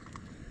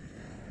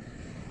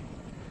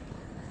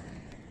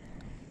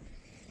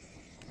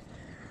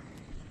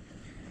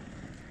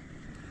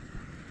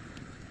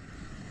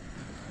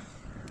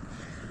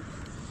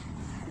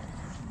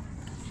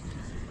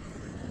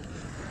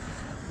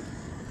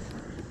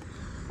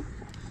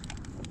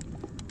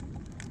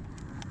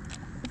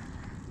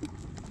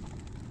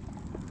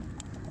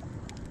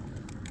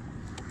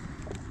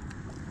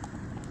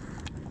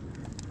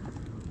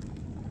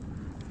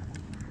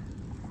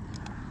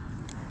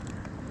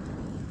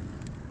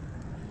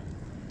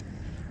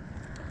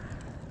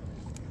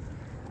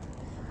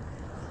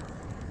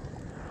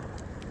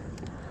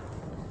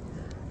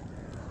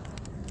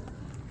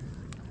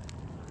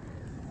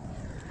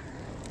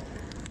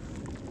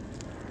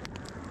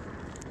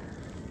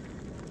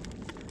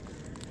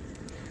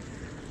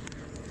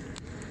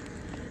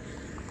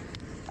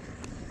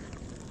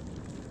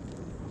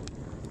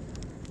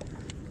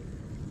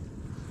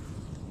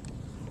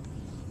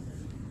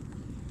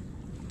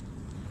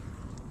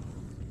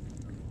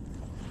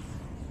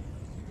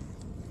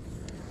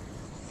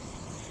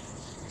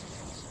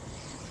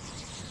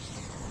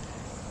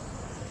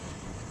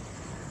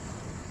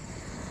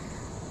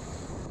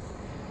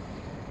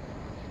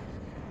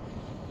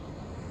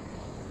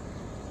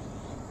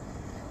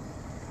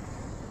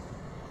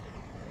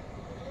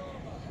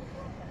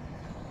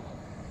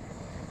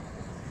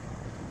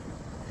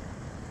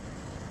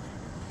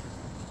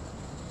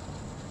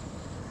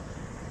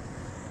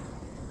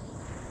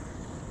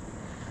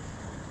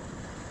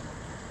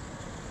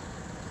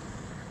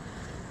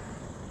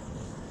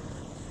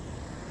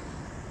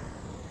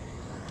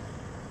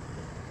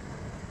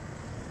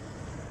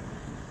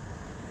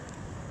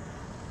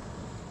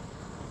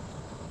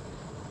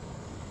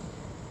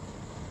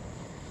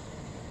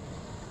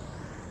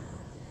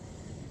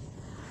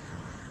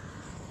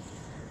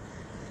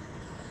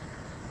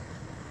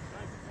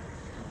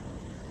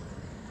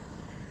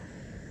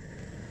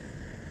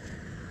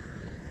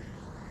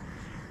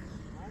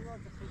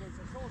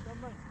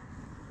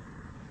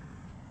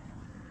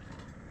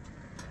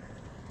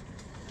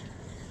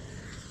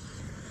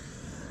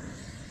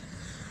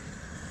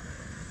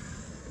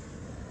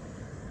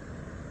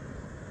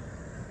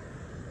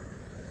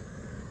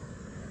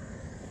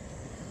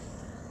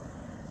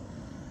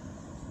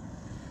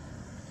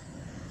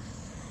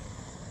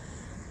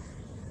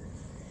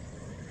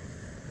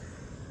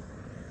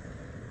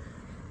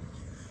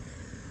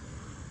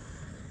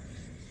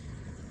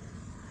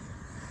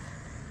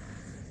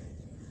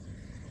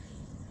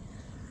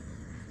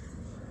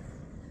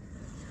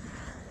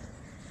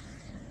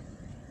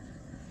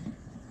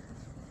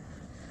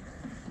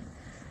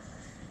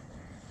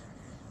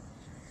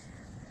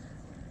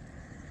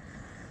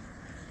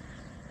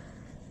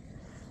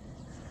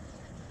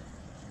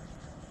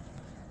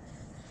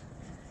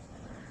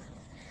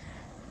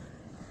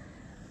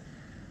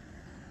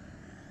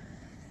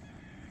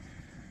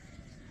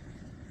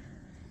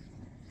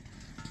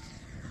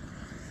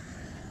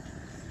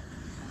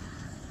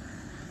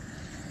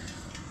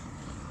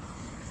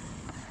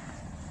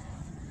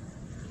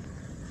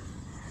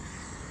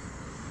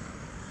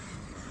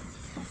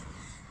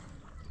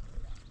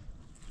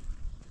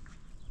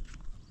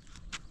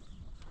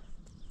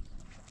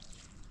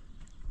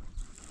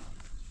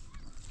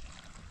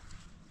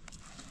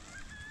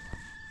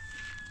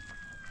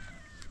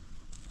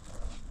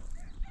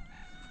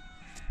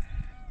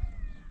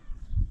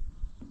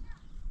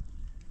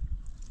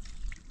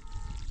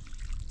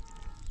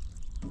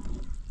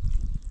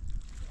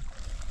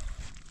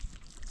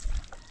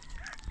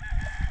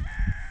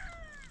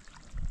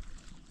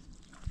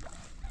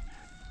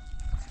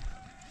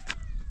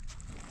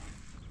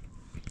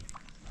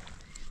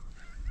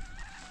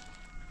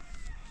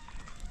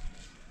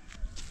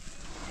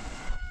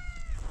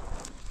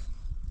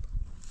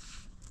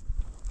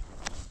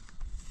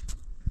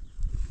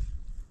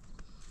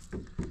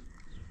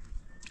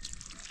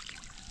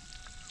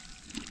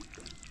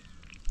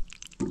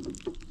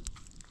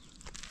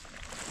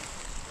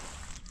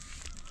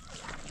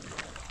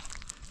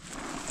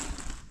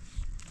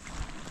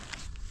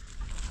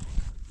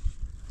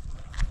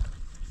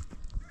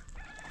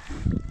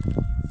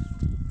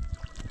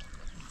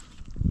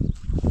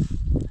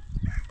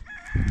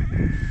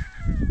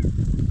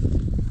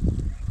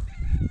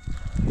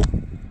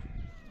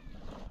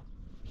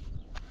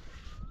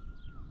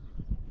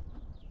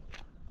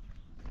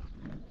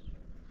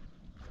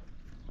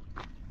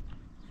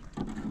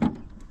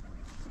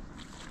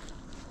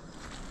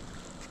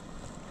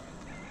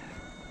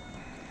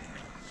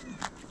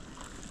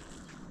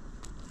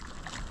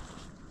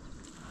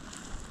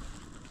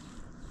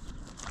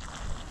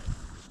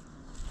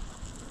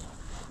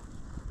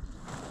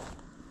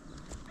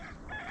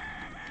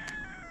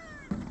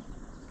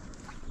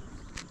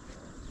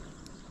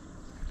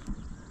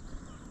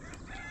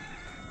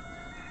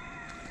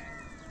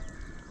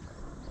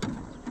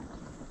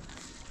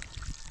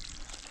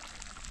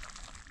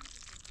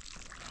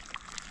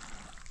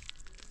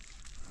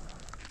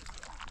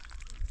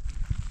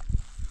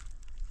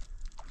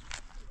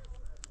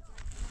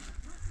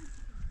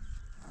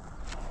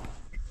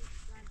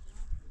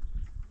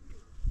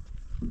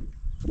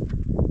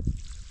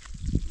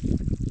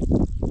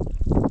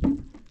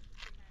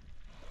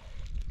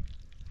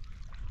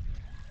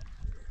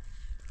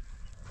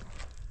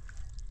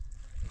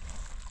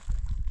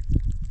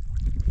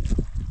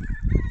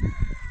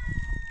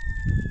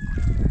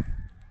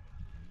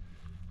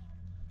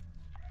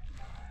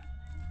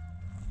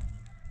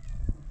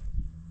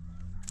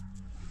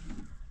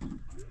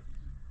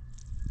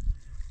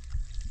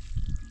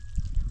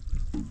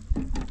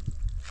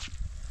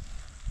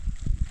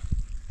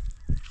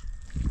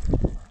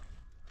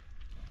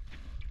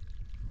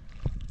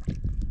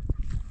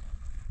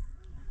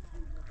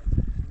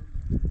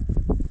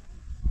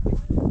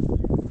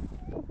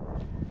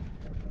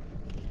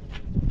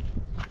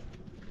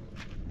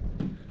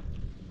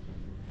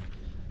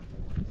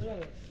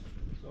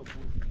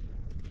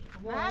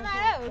ما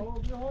مرو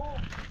آبی ها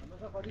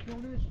مثلا خالی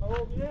کنونش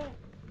آبیه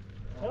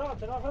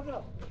ترا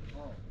خدرا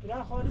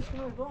اینا خالص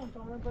کنه گم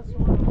تا من بس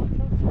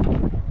شما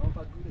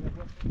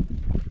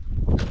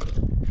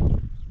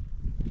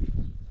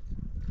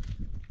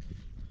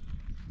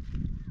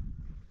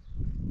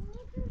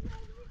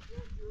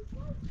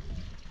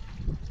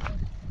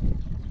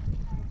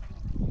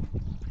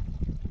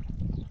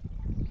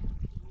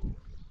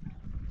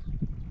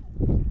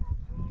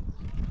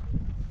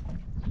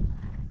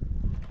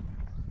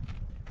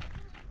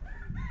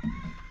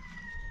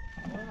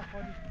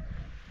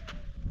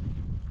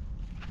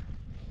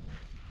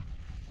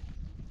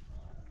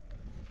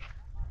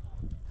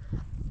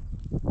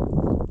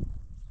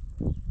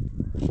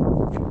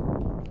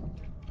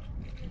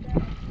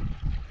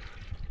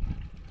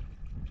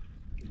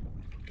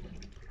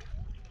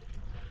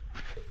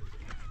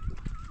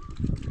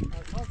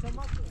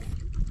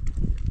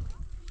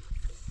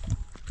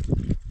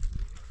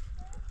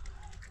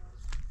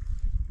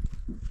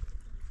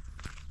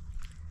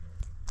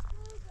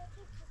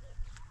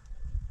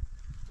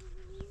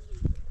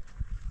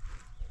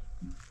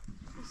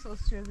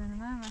sos çözdün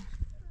mü?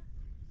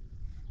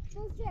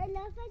 Sos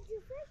lafı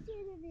çıksa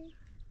çevirdi.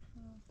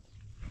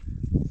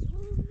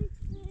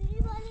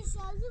 İbane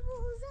şazı bu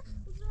uza.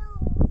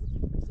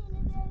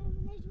 Şöyle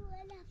bir şu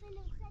lafı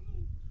lafı.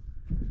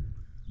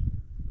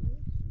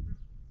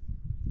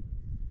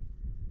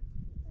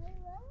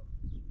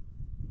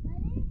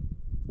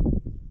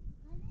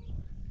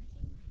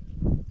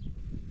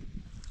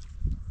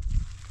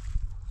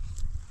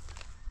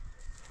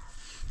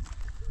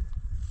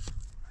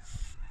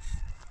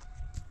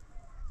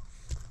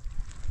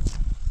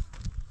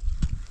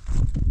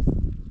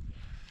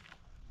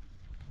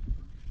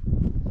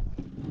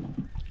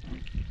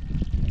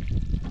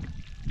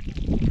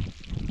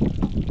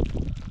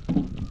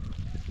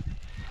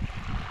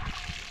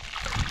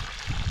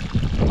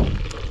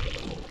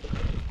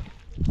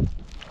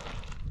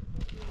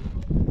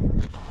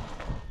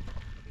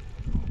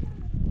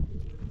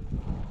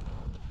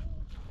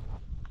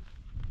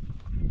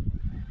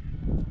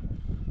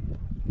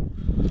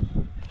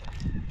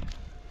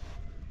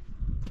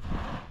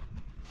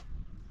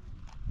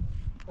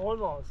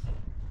 Almost.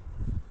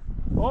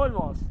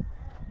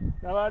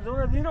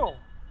 نوردون دینو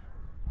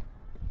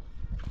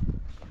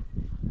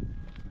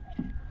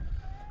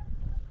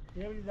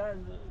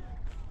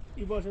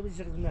ای باشه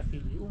بیشه که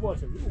نخیلی او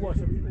باشه بی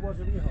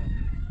ها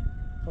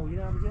خب این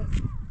هم بگه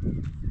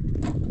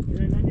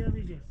این نگه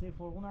بیشه سی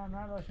فرقون هم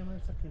نداشته من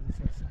سخیلی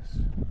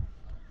سیاسش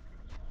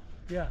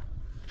بیا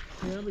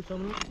این هم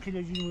بیتامون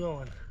کلی جیرموی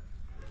آمد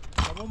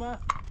خب ما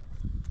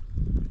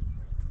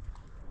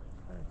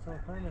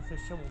چاپای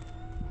نفشه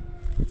بود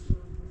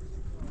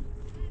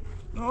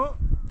Oh.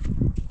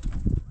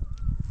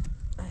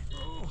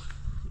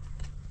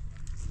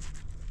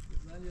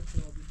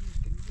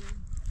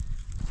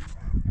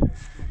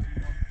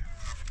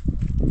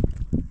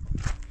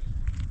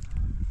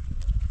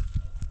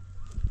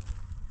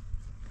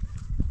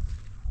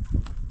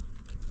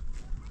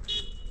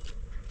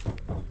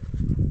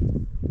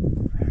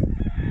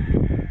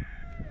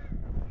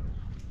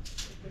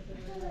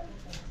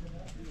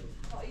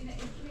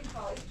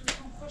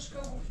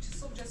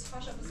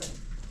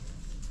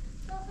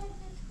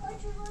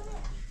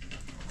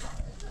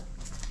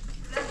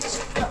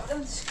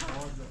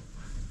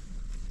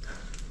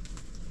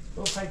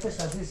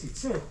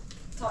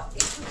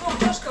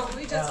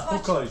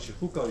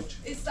 خوب کاریچه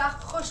استخ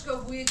خوش که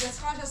بوی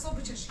جسخانش از صبح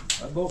بچشیم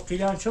با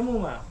قیلان چه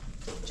مومه؟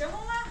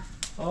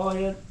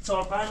 یه 4-5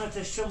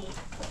 مترش چه مومه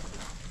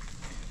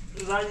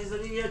زنی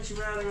زنی یه چی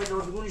برای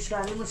دردگونش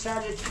کنیم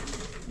شهر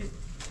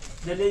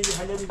دلیل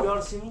حالی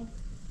بیارسیمون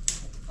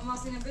اما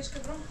سینه بیش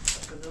کبرم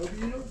کنه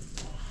بیرون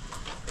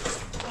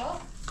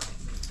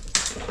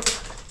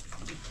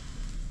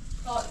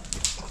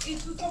این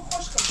تو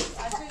خوش که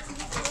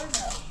بود